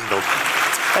delicately handled.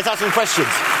 Let's ask some questions.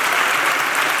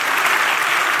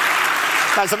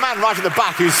 There's a man right at the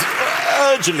back who's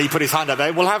urgently put his hand up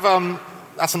there. We'll have,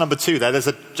 that's a number 2 there. There's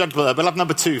a gentleman there. We'll have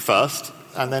number 2 first.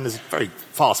 And then there's a very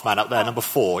fast man up there, number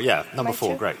 4. Yeah, number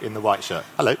 4, great, in the white shirt.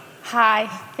 Hello. Hi.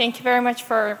 Thank you very much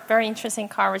for a very interesting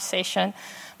conversation.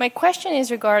 My question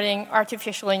is regarding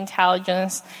artificial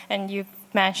intelligence, and you've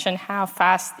mentioned how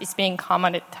fast it's being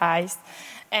commoditized.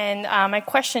 And my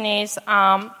question is,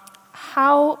 how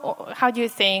do you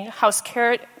think, how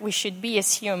scared we should be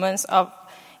as humans of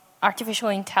artificial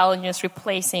intelligence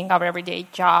replacing our everyday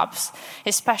jobs,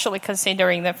 especially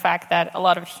considering the fact that a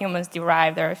lot of humans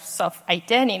derive their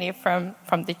self-identity from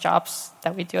the jobs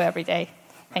that we do every day?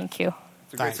 Thank you.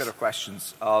 It's a great set of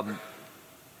questions.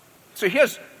 So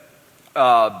here's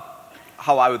how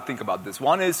I would think about this.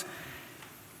 One is,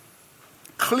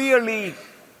 clearly,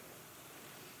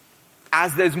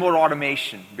 as there's more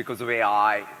automation because of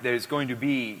AI, there's going to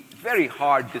be very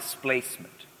hard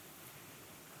displacement.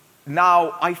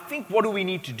 Now, I think what do we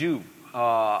need to do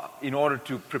in order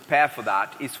to prepare for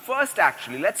that is first,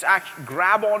 let's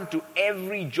grab on to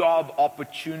every job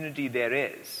opportunity there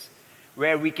is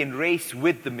where we can race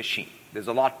with the machine. There's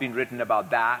a lot been written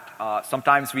about that.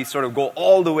 Sometimes we sort of go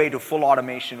all the way to full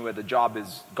automation where the job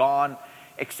is gone,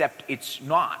 except it's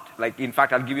not. Like, in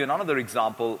fact, I'll give you another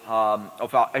example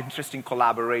of our interesting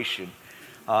collaboration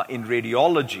in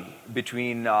radiology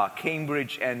between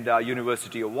Cambridge and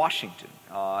University of Washington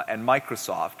and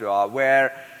Microsoft,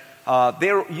 where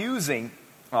they're using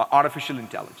artificial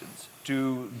intelligence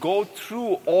to go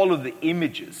through all of the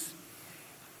images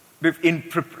in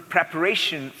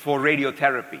preparation for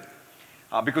radiotherapy.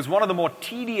 Because one of the more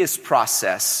tedious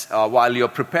process while you're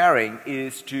preparing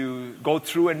is to go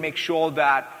through and make sure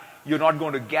that you're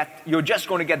just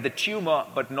going to get the tumor,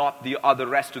 but not the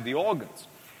rest of the organs.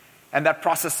 And that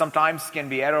process sometimes can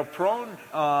be error-prone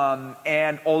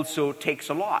and also takes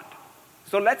a lot.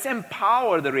 So let's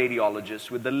empower the radiologists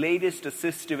with the latest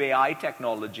assistive AI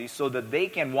technology so that they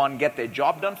can, one, get their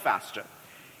job done faster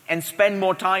and spend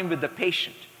more time with the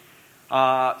patient.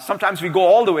 Sometimes we go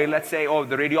all the way, let's say,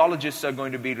 the radiologists are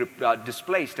going to be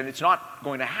displaced, and it's not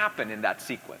going to happen in that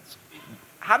sequence.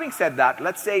 Having said that,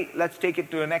 let's take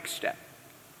it to the next step.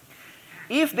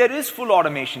 If there is full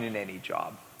automation in any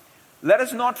job, let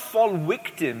us not fall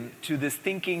victim to this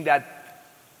thinking that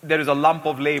there is a lump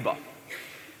of labor.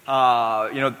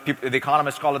 The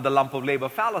economists call it the lump of labor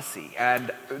fallacy.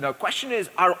 And the question is,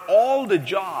 are all the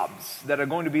jobs that are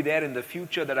going to be there in the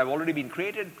future that have already been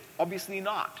created? Obviously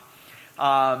not.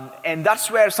 And that's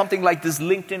where something like this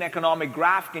LinkedIn economic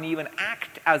graph can even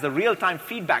act as a real-time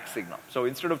feedback signal. So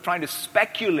instead of trying to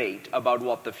speculate about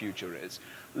what the future is,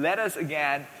 let us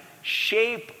again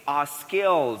shape our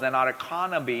skills and our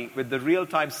economy with the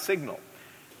real-time signal.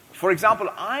 For example,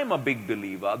 I'm a big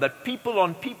believer that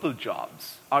people-on-people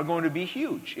jobs are going to be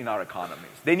huge in our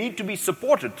economies. They need to be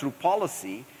supported through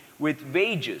policy with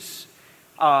wages.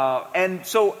 And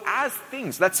so as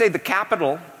things, let's say the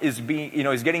capital is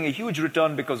getting a huge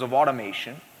return because of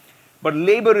automation, but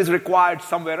labor is required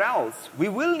somewhere else, we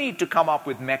will need to come up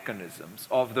with mechanisms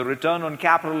of the return on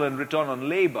capital and return on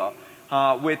labor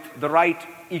with the right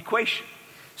equation.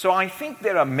 So I think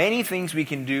there are many things we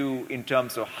can do in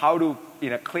terms of how to,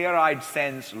 in a clear-eyed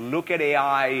sense, look at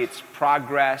AI, its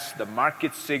progress, the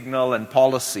market signal and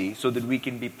policy, so that we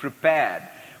can be prepared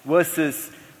versus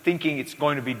thinking it's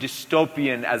going to be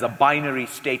dystopian as a binary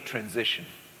state transition.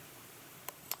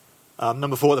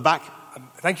 Number 4 at the back.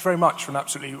 Thank you very much for an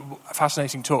absolutely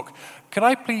fascinating talk. Could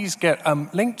I please get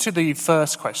linked to the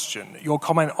first question, your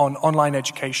comment on online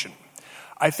education?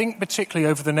 I think particularly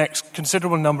over the next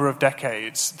considerable number of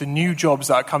decades, the new jobs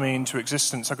that are coming into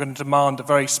existence are going to demand a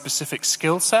very specific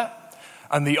skill set.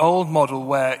 And the old model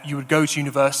where you would go to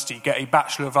university, get a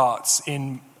Bachelor of Arts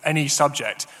in any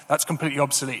subject, that's completely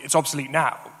obsolete. It's obsolete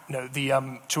now.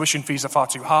 The tuition fees are far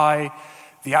too high.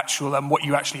 The actual what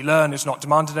you actually learn is not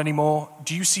demanded anymore.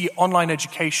 Do you see online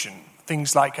education,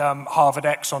 things like Harvard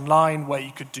X Online, where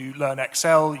you could learn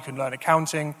Excel, you can learn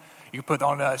accounting, you could put that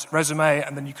on a resume,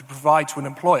 and then you could provide to an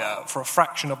employer for a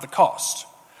fraction of the cost?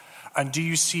 And do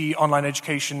you see online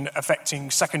education affecting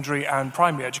secondary and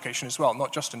primary education as well,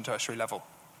 not just in tertiary level?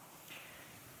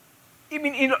 I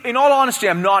mean, in all honesty,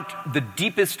 I'm not the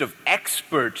deepest of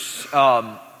experts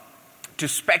to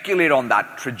speculate on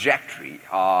that trajectory.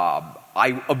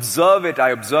 I observe it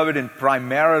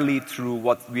primarily through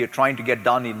what we are trying to get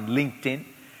done in LinkedIn,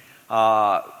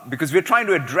 because we're trying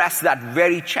to address that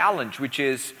very challenge, which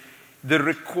is the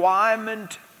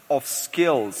requirement of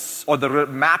skills or the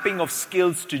mapping of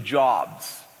skills to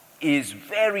jobs is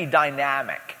very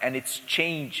dynamic and it's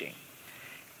changing.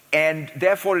 And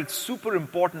therefore, it's super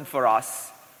important for us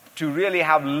to really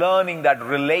have learning that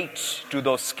relates to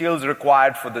those skills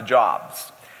required for the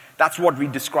jobs. That's what we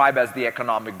describe as the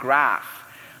economic graph.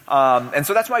 And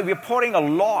so that's why we're pouring a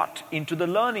lot into the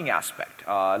learning aspect.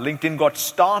 LinkedIn got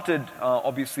started,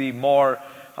 obviously, more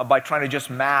by trying to just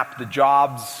map the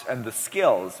jobs and the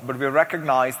skills. But we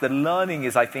recognize that learning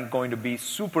is, I think, going to be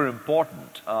super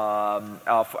important,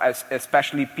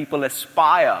 especially people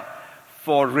aspire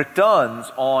for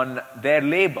returns on their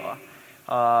labor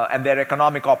and their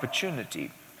economic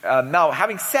opportunity. Now,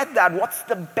 having said that, what's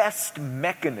the best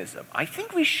mechanism? I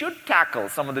think we should tackle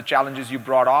some of the challenges you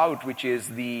brought out, which is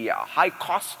the high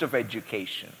cost of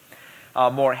education,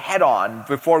 more head-on,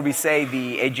 before we say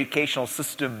the educational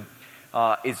system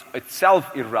is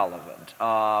itself irrelevant.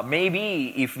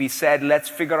 Maybe if we said, let's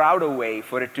figure out a way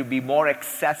for it to be more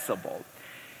accessible.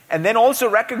 And then also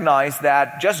recognize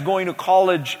that just going to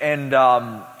college and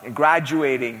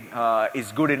graduating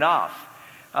is good enough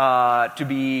to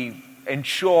be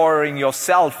ensuring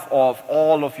yourself of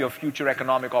all of your future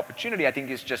economic opportunity. I think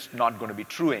is just not going to be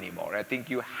true anymore. I think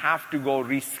you have to go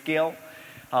reskill.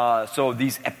 So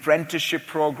these apprenticeship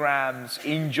programs,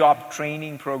 in-job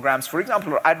training programs, for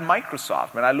example, at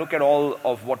Microsoft, when I look at all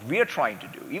of what we're trying to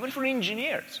do, even for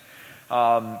engineers,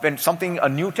 when a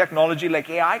new technology like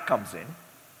AI comes in,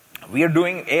 we are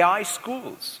doing AI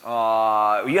schools.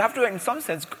 You have to, in some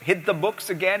sense, hit the books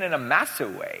again in a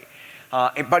massive way,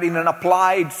 but in an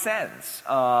applied sense.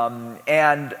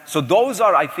 And so those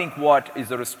are, I think, what is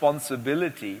the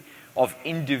responsibility of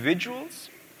individuals,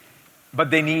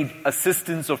 but they need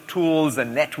assistance of tools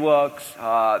and networks.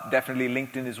 Definitely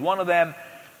LinkedIn is one of them,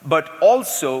 but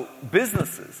also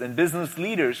businesses and business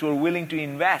leaders who are willing to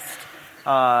invest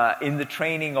in the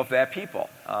training of their people.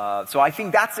 So I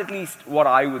think that's at least what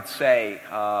I would say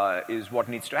is what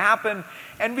needs to happen.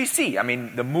 And we see, I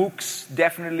mean, the MOOCs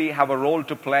definitely have a role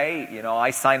to play. You know,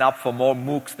 I sign up for more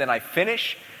MOOCs than I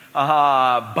finish.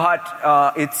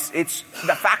 But it's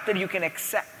the fact that you can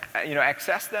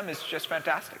access them is just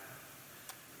fantastic.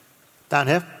 Down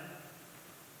here.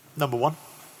 Number 1.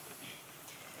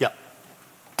 Yeah.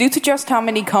 Due to just how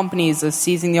many companies are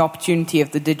seizing the opportunity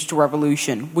of the digital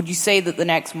revolution, would you say that the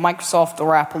next Microsoft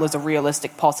or Apple is a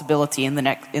realistic possibility in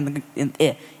the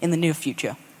near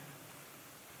future?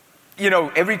 You know,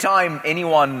 every time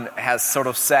anyone has sort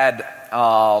of said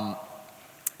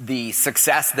the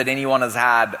success that anyone has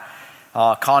had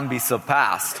can't be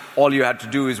surpassed, all you had to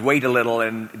do is wait a little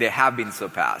and they have been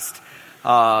surpassed.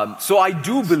 So I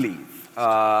do believe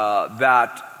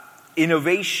that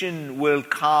innovation will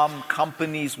come,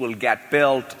 companies will get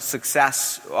built,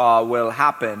 success will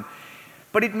happen,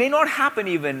 but it may not happen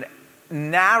even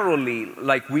narrowly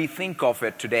like we think of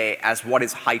it today as what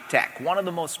is high tech. One of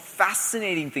the most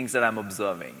fascinating things that I'm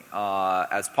observing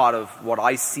as part of what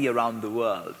I see around the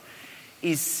world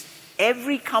is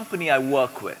every company I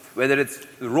work with, whether it's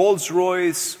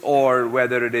Rolls-Royce or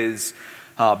whether it is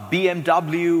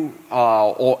BMW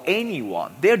or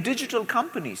anyone, they're digital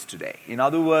companies today. In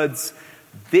other words,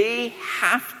 they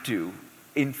have to,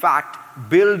 in fact,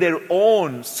 build their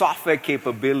own software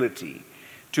capability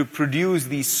to produce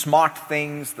these smart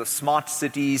things, the smart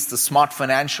cities, the smart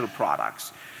financial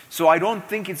products. So I don't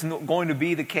think it's going to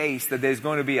be the case that there's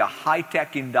going to be a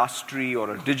high-tech industry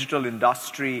or a digital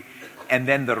industry and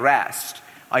then the rest.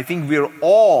 I think we're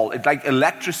all, it's like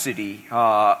electricity,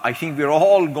 I think we're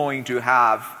all going to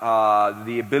have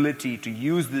the ability to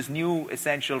use this new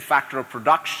essential factor of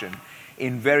production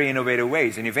in very innovative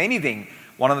ways. And if anything,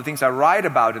 one of the things I write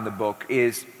about in the book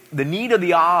is the need of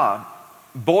the hour,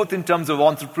 both in terms of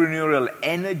entrepreneurial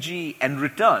energy and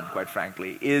return, quite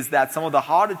frankly, is that some of the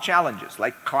harder challenges,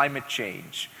 like climate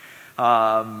change,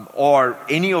 or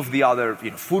any of the other,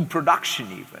 food production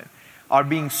even, are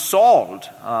being solved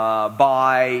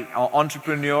by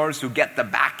entrepreneurs who get the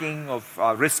backing of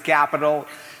risk capital,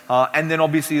 and then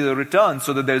obviously the return,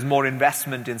 so that there's more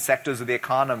investment in sectors of the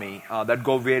economy that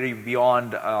go very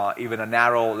beyond even a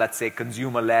narrow, let's say,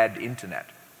 consumer-led internet.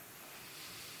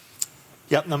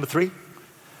 Yep, number 3.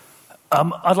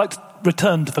 I'd like to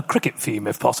return to the cricket theme,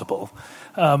 if possible.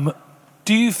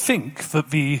 Do you think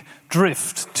that the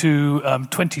drift to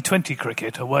 2020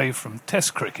 cricket away from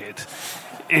Test cricket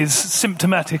is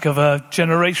symptomatic of a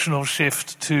generational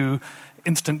shift to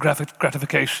instant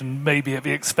gratification, maybe at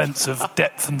the expense of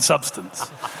depth and substance?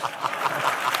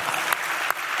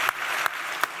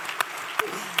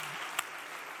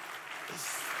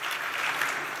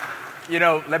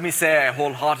 Let me say I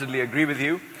wholeheartedly agree with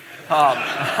you.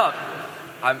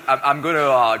 I'm going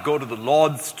to go to the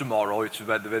Lords tomorrow, which is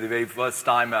the very first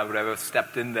time I've ever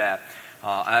stepped in there.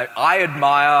 I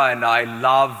admire and I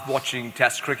love watching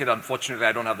Test cricket. Unfortunately,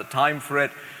 I don't have the time for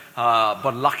it.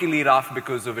 But luckily enough,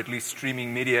 because of at least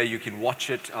streaming media, you can watch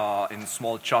it in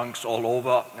small chunks all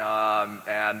over.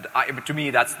 But to me,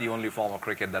 that's the only form of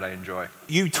cricket that I enjoy.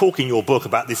 You talk in your book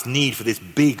about this need for this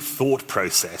big thought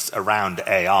process around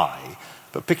AI,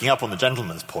 but picking up on the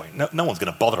gentleman's point, no one's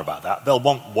going to bother about that. They'll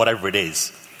want whatever it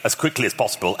is as quickly as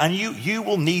possible, and you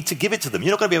will need to give it to them.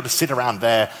 You're not going to be able to sit around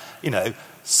there,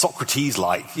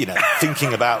 Socrates-like,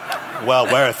 thinking about,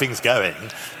 where are things going?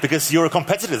 Because your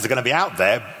competitors are going to be out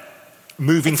there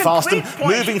moving fast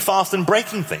and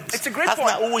breaking things. It's a great Hasn't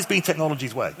point. that always been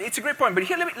technology's way? It's a great point, but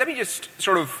here let me just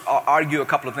sort of argue a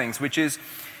couple of things, which is,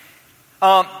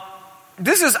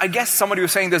 this is, I guess somebody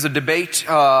was saying there's a debate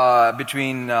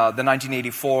between the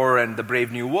 1984 and the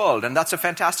Brave New World, and that's a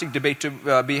fantastic debate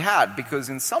to be had, because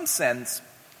in some sense,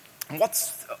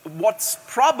 what's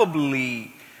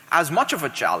probably as much of a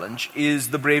challenge is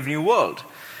the Brave New World.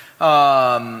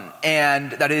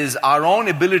 And that is our own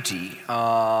ability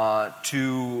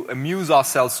to amuse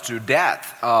ourselves to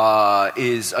death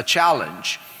is a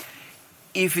challenge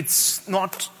if it's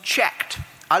not checked.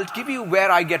 I'll give you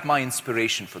where I get my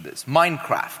inspiration for this.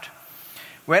 Minecraft.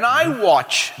 When I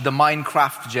watch the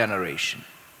Minecraft generation,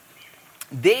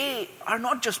 they are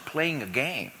not just playing a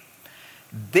game.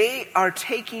 They are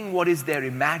taking what is their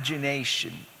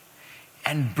imagination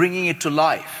and bringing it to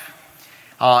life.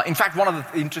 In fact, one of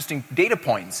the interesting data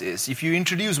points is if you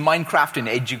introduce Minecraft in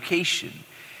education,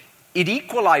 it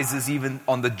equalizes even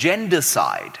on the gender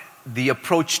side the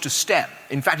approach to STEM.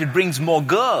 In fact, it brings more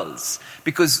girls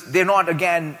because they're not,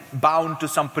 again, bound to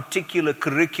some particular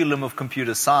curriculum of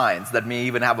computer science that may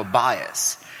even have a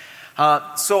bias.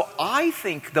 So I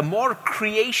think the more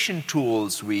creation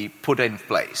tools we put in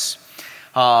place,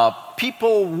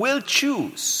 people will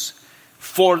choose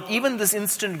for even this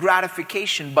instant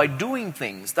gratification by doing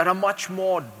things that are much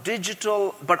more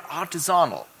digital but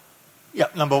artisanal. Yeah,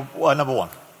 number 1.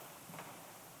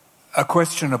 A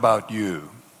question about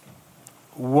you.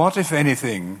 What, if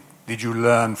anything, did you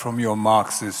learn from your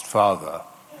Marxist father?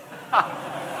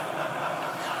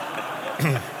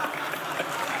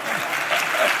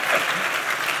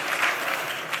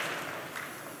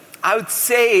 I would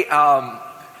say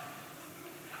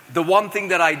the one thing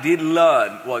that I did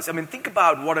learn was, think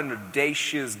about what an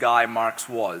audacious guy Marx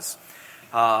was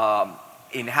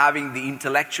in having the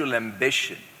intellectual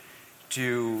ambition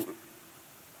to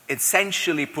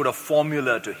essentially put a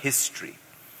formula to history.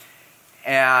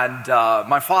 And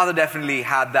my father definitely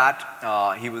had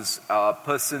that. He was a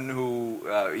person who,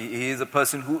 he is a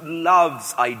person who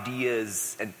loves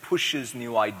ideas and pushes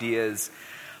new ideas.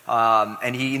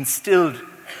 And he instilled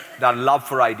that love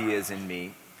for ideas in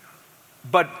me.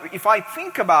 But if I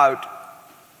think about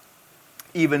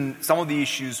even some of the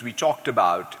issues we talked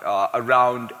about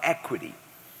around equity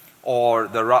or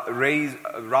the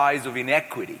rise of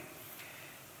inequity,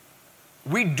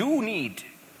 we do need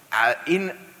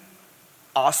in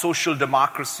our social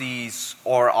democracies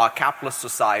or our capitalist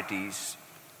societies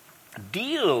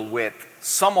deal with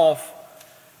some of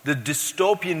the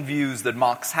dystopian views that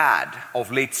Marx had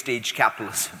of late-stage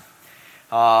capitalism.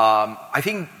 I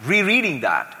think rereading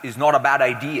that is not a bad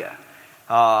idea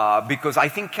because I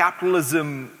think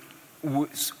capitalism,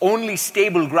 only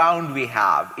stable ground we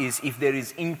have is if there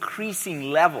is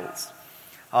increasing levels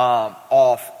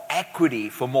of equity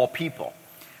for more people.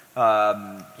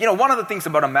 One of the things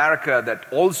about America that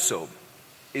also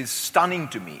is stunning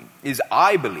to me is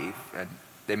I believe, and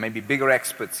there may be bigger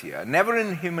experts here, never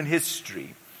in human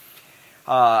history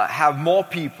have more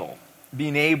people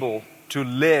been able to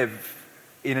live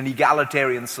in an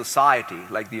egalitarian society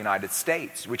like the United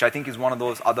States, which I think is one of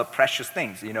those other precious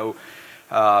things.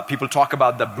 People talk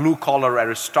about the blue-collar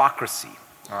aristocracy.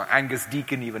 Angus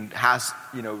Deacon even has,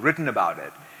 written about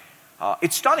it.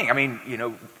 It's stunning. I mean,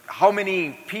 how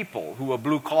many people who are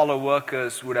blue-collar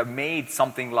workers would have made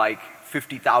something like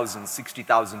 $50,000,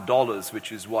 $60,000,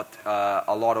 which is what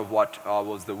a lot of what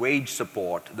was the wage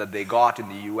support that they got in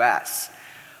the U.S.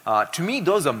 To me,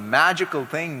 those are magical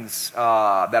things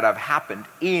that have happened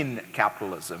in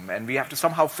capitalism, and we have to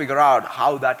somehow figure out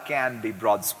how that can be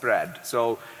broad spread.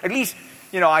 So at least,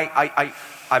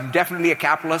 I'm definitely a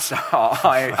capitalist.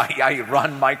 I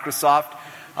run Microsoft.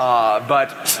 But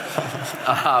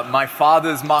my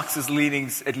father's Marxist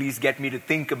leanings at least get me to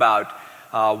think about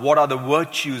what are the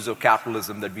virtues of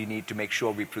capitalism that we need to make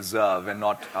sure we preserve and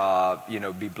not,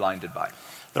 be blinded by.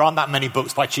 There aren't that many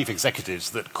books by chief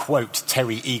executives that quote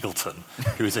Terry Eagleton,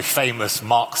 who is a famous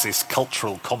Marxist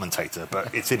cultural commentator,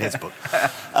 but it's in his book.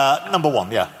 Number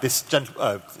one, yeah.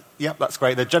 Yeah, that's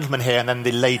great. The gentleman here and then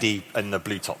the lady in the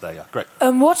blue top there, yeah. Great.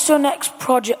 What's your next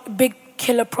project, big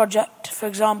killer project? For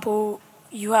example,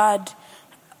 you had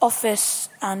Office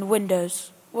and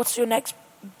Windows. What's your next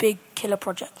big killer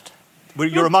project? Well,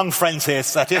 you're among friends here,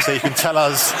 Satya, so you can tell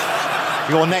us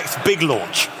your next big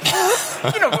launch.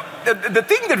 The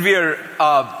thing that we're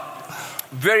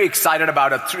very excited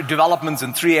about are developments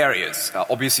in three areas.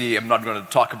 Obviously, I'm not going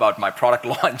to talk about my product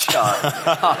launch.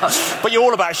 But you're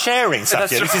all about sharing,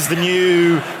 Satya. This is the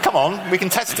new... Come on, we can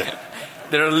test it.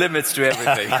 There are limits to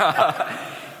everything.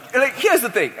 Here's the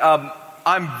thing.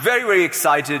 I'm very, very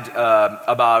excited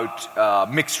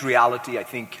about mixed reality. I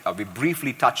think we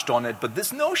briefly touched on it. But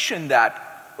this notion that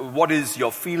what is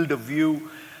your field of view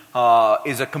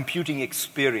is a computing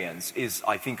experience is,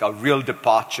 I think, a real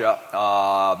departure.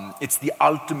 It's the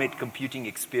ultimate computing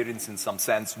experience in some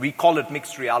sense. We call it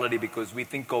mixed reality because we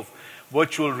think of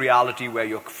virtual reality where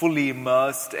you're fully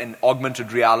immersed and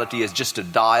augmented reality as just a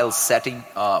dial setting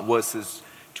versus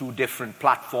two different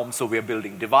platforms. So we're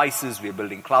building devices, we're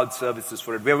building cloud services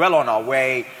for it. We're well on our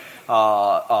way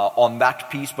on that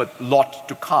piece, but a lot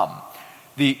to come.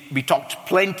 We talked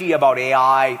plenty about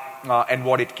AI and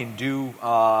what it can do.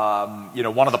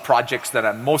 One of the projects that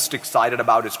I'm most excited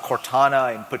about is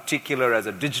Cortana, in particular as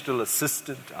a digital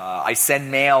assistant. I send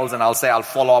mails and I'll say I'll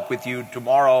follow up with you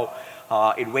tomorrow.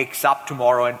 It wakes up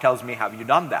tomorrow and tells me, have you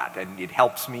done that? And it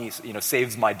helps me,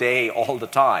 saves my day all the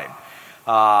time.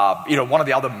 One of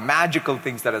the other magical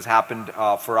things that has happened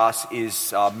for us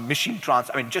is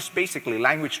just basically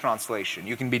language translation.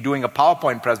 You can be doing a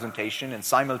PowerPoint presentation and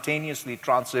simultaneously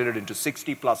translate it into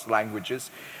 60+ languages,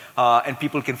 and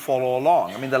people can follow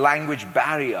along. The language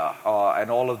barrier and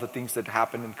all of the things that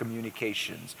happen in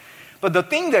communications. But the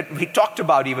thing that we talked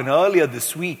about even earlier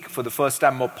this week for the first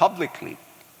time more publicly,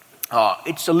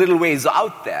 it's a little ways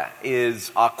out there,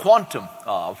 is our quantum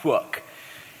work.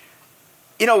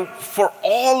 For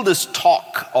all this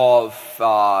talk of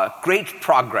great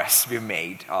progress we've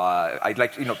made,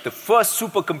 the first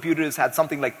supercomputers had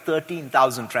something like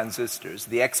 13,000 transistors.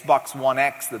 The Xbox One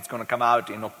X that's going to come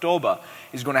out in October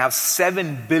is going to have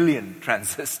 7 billion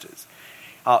transistors.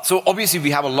 So obviously we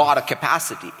have a lot of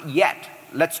capacity. Yet,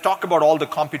 let's talk about all the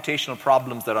computational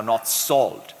problems that are not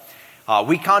solved.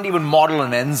 We can't even model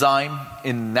an enzyme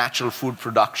in natural food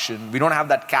production. We don't have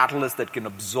that catalyst that can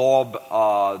absorb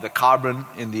the carbon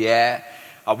in the air.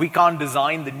 We can't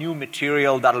design the new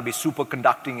material that'll be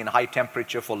superconducting in high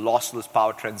temperature for lossless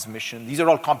power transmission. These are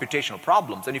all computational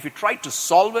problems. And if you try to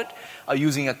solve it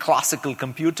using a classical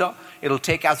computer, it'll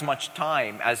take as much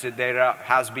time as there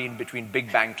has been between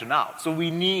Big Bang to now. So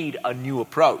we need a new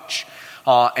approach.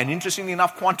 And interestingly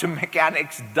enough, quantum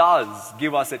mechanics does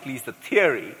give us at least a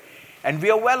theory. And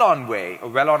we are well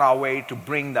on our way to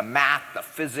bring the math, the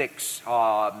physics,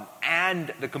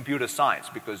 and the computer science,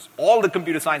 because all the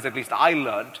computer science, at least I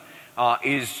learned,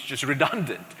 is just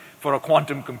redundant for a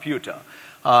quantum computer.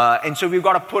 And so we've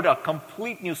got to put a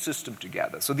complete new system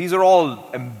together. So these are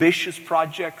all ambitious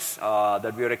projects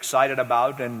that we're excited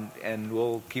about, and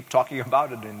we'll keep talking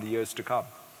about it in the years to come.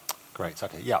 Great,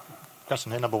 okay, yeah.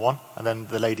 Question here, number one, and then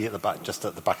the lady at the back, just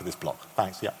at the back of this block.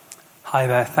 Thanks, yeah. Hi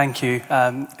there, thank you.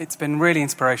 It's been really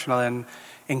inspirational and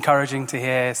encouraging to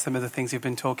hear some of the things you've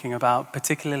been talking about,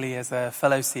 particularly as a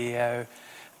fellow CEO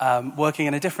working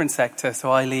in a different sector.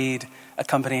 So I lead a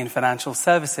company in financial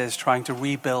services trying to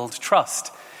rebuild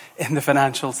trust in the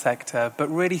financial sector, but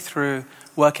really through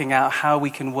working out how we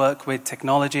can work with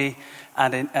technology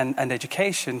and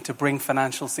education to bring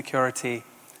financial security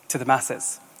to the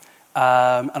masses.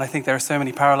 And I think there are so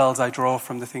many parallels I draw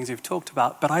from the things you've talked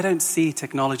about, but I don't see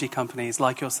technology companies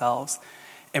like yourselves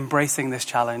embracing this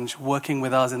challenge, working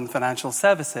with us in financial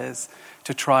services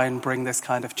to try and bring this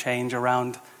kind of change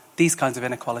around these kinds of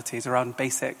inequalities, around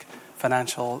basic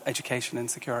financial education and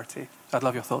security. I'd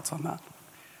love your thoughts on that.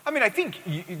 I mean, I think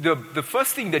the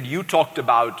first thing that you talked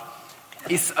about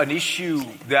is an issue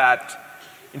that,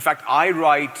 in fact, I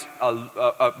write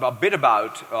a bit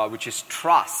about, which is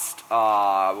trust.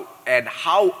 And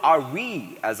how are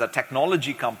we, as a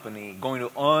technology company, going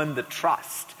to earn the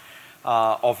trust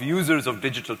of users of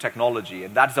digital technology?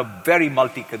 And that's a very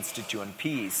multi-constituent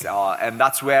piece. And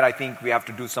that's where I think we have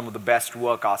to do some of the best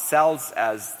work ourselves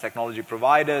as technology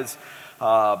providers.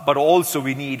 But also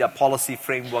we need a policy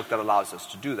framework that allows us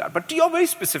to do that. But to your very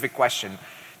specific question,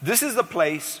 this is the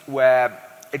place where,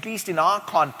 at least in our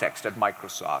context at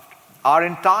Microsoft, our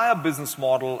entire business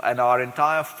model and our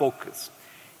entire focus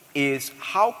is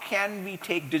how can we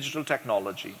take digital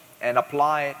technology and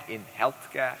apply it in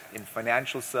healthcare, in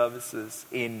financial services,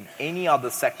 in any other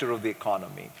sector of the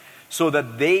economy, so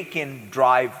that they can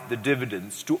drive the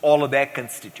dividends to all of their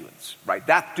constituents, right?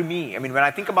 That, to me, I mean, when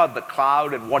I think about the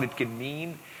cloud and what it can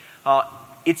mean,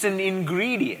 it's an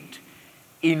ingredient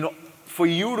for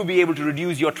you to be able to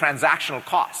reduce your transactional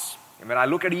costs. And when I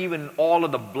look at even all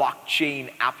of the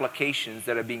blockchain applications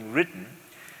that are being written,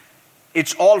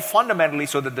 it's all fundamentally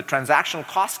so that the transactional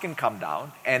costs can come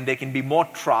down and there can be more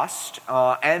trust,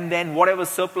 and then whatever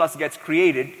surplus gets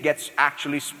created gets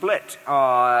actually split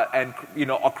and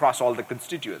across all the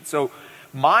constituents. So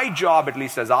my job, at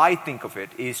least as I think of it,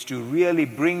 is to really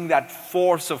bring that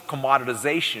force of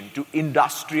commoditization to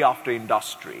industry after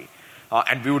industry.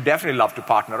 And we would definitely love to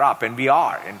partner up, and we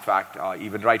are, in fact,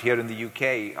 even right here in the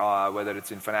UK, whether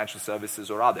it's in financial services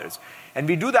or others. And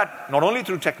we do that not only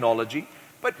through technology,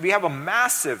 but we have a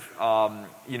massive,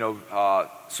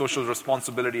 social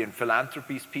responsibility and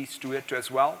philanthropy piece to it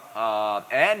as well,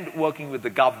 and working with the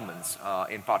governments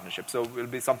in partnership. So it will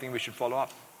be something we should follow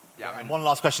up. Yeah. And one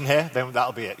last question here, then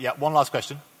that'll be it. Yeah, one last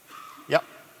question. Yep.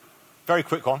 Very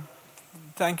quick one.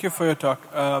 Thank you for your talk.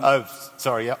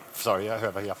 Sorry.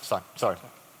 Whoever. Yeah, sorry.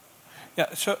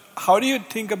 Yeah. So, how do you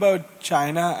think about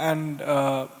China and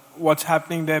what's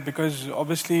happening there? Because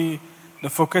obviously, the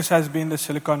focus has been the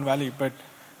Silicon Valley, but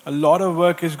a lot of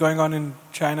work is going on in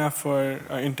China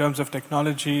in terms of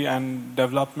technology and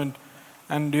development.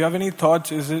 And do you have any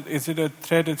thoughts? Is it a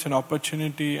threat? It's an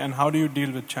opportunity? And how do you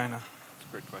deal with China? That's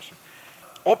a great question.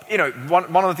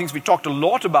 One of the things we talked a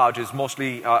lot about is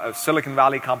mostly Silicon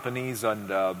Valley companies and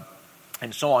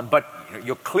so on. But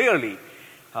you're clearly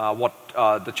what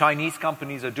the Chinese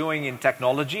companies are doing in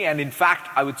technology, and in fact,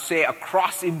 I would say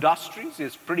across industries,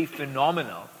 is pretty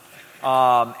phenomenal.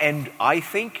 And I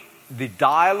think the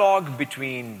dialogue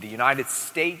between the United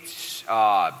States,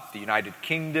 the United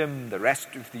Kingdom, the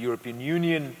rest of the European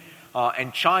Union,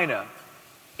 and China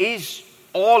is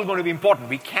all going to be important.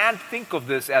 We can't think of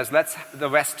this as let's the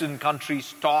Western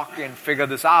countries talk and figure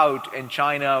this out, and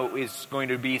China is going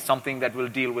to be something that we'll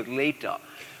deal with later.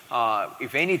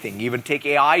 If anything, even take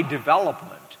AI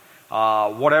development.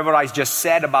 Whatever I just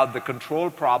said about the control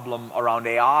problem around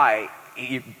AI,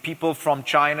 people from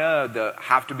China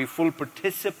have to be full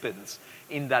participants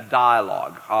in that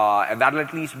dialogue. And that'll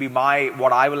at least be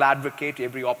what I will advocate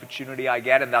every opportunity I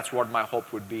get, and that's what my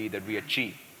hope would be that we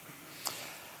achieve.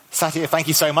 Satya, thank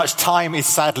you so much. Time is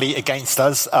sadly against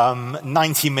us.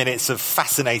 90 minutes of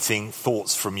fascinating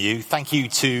thoughts from you. Thank you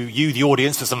to you, the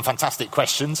audience, for some fantastic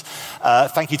questions.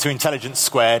 Thank you to Intelligence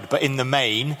Squared, but in the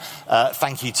main,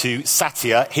 thank you to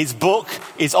Satya. His book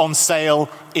is on sale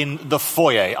in the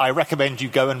foyer. I recommend you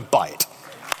go and buy it.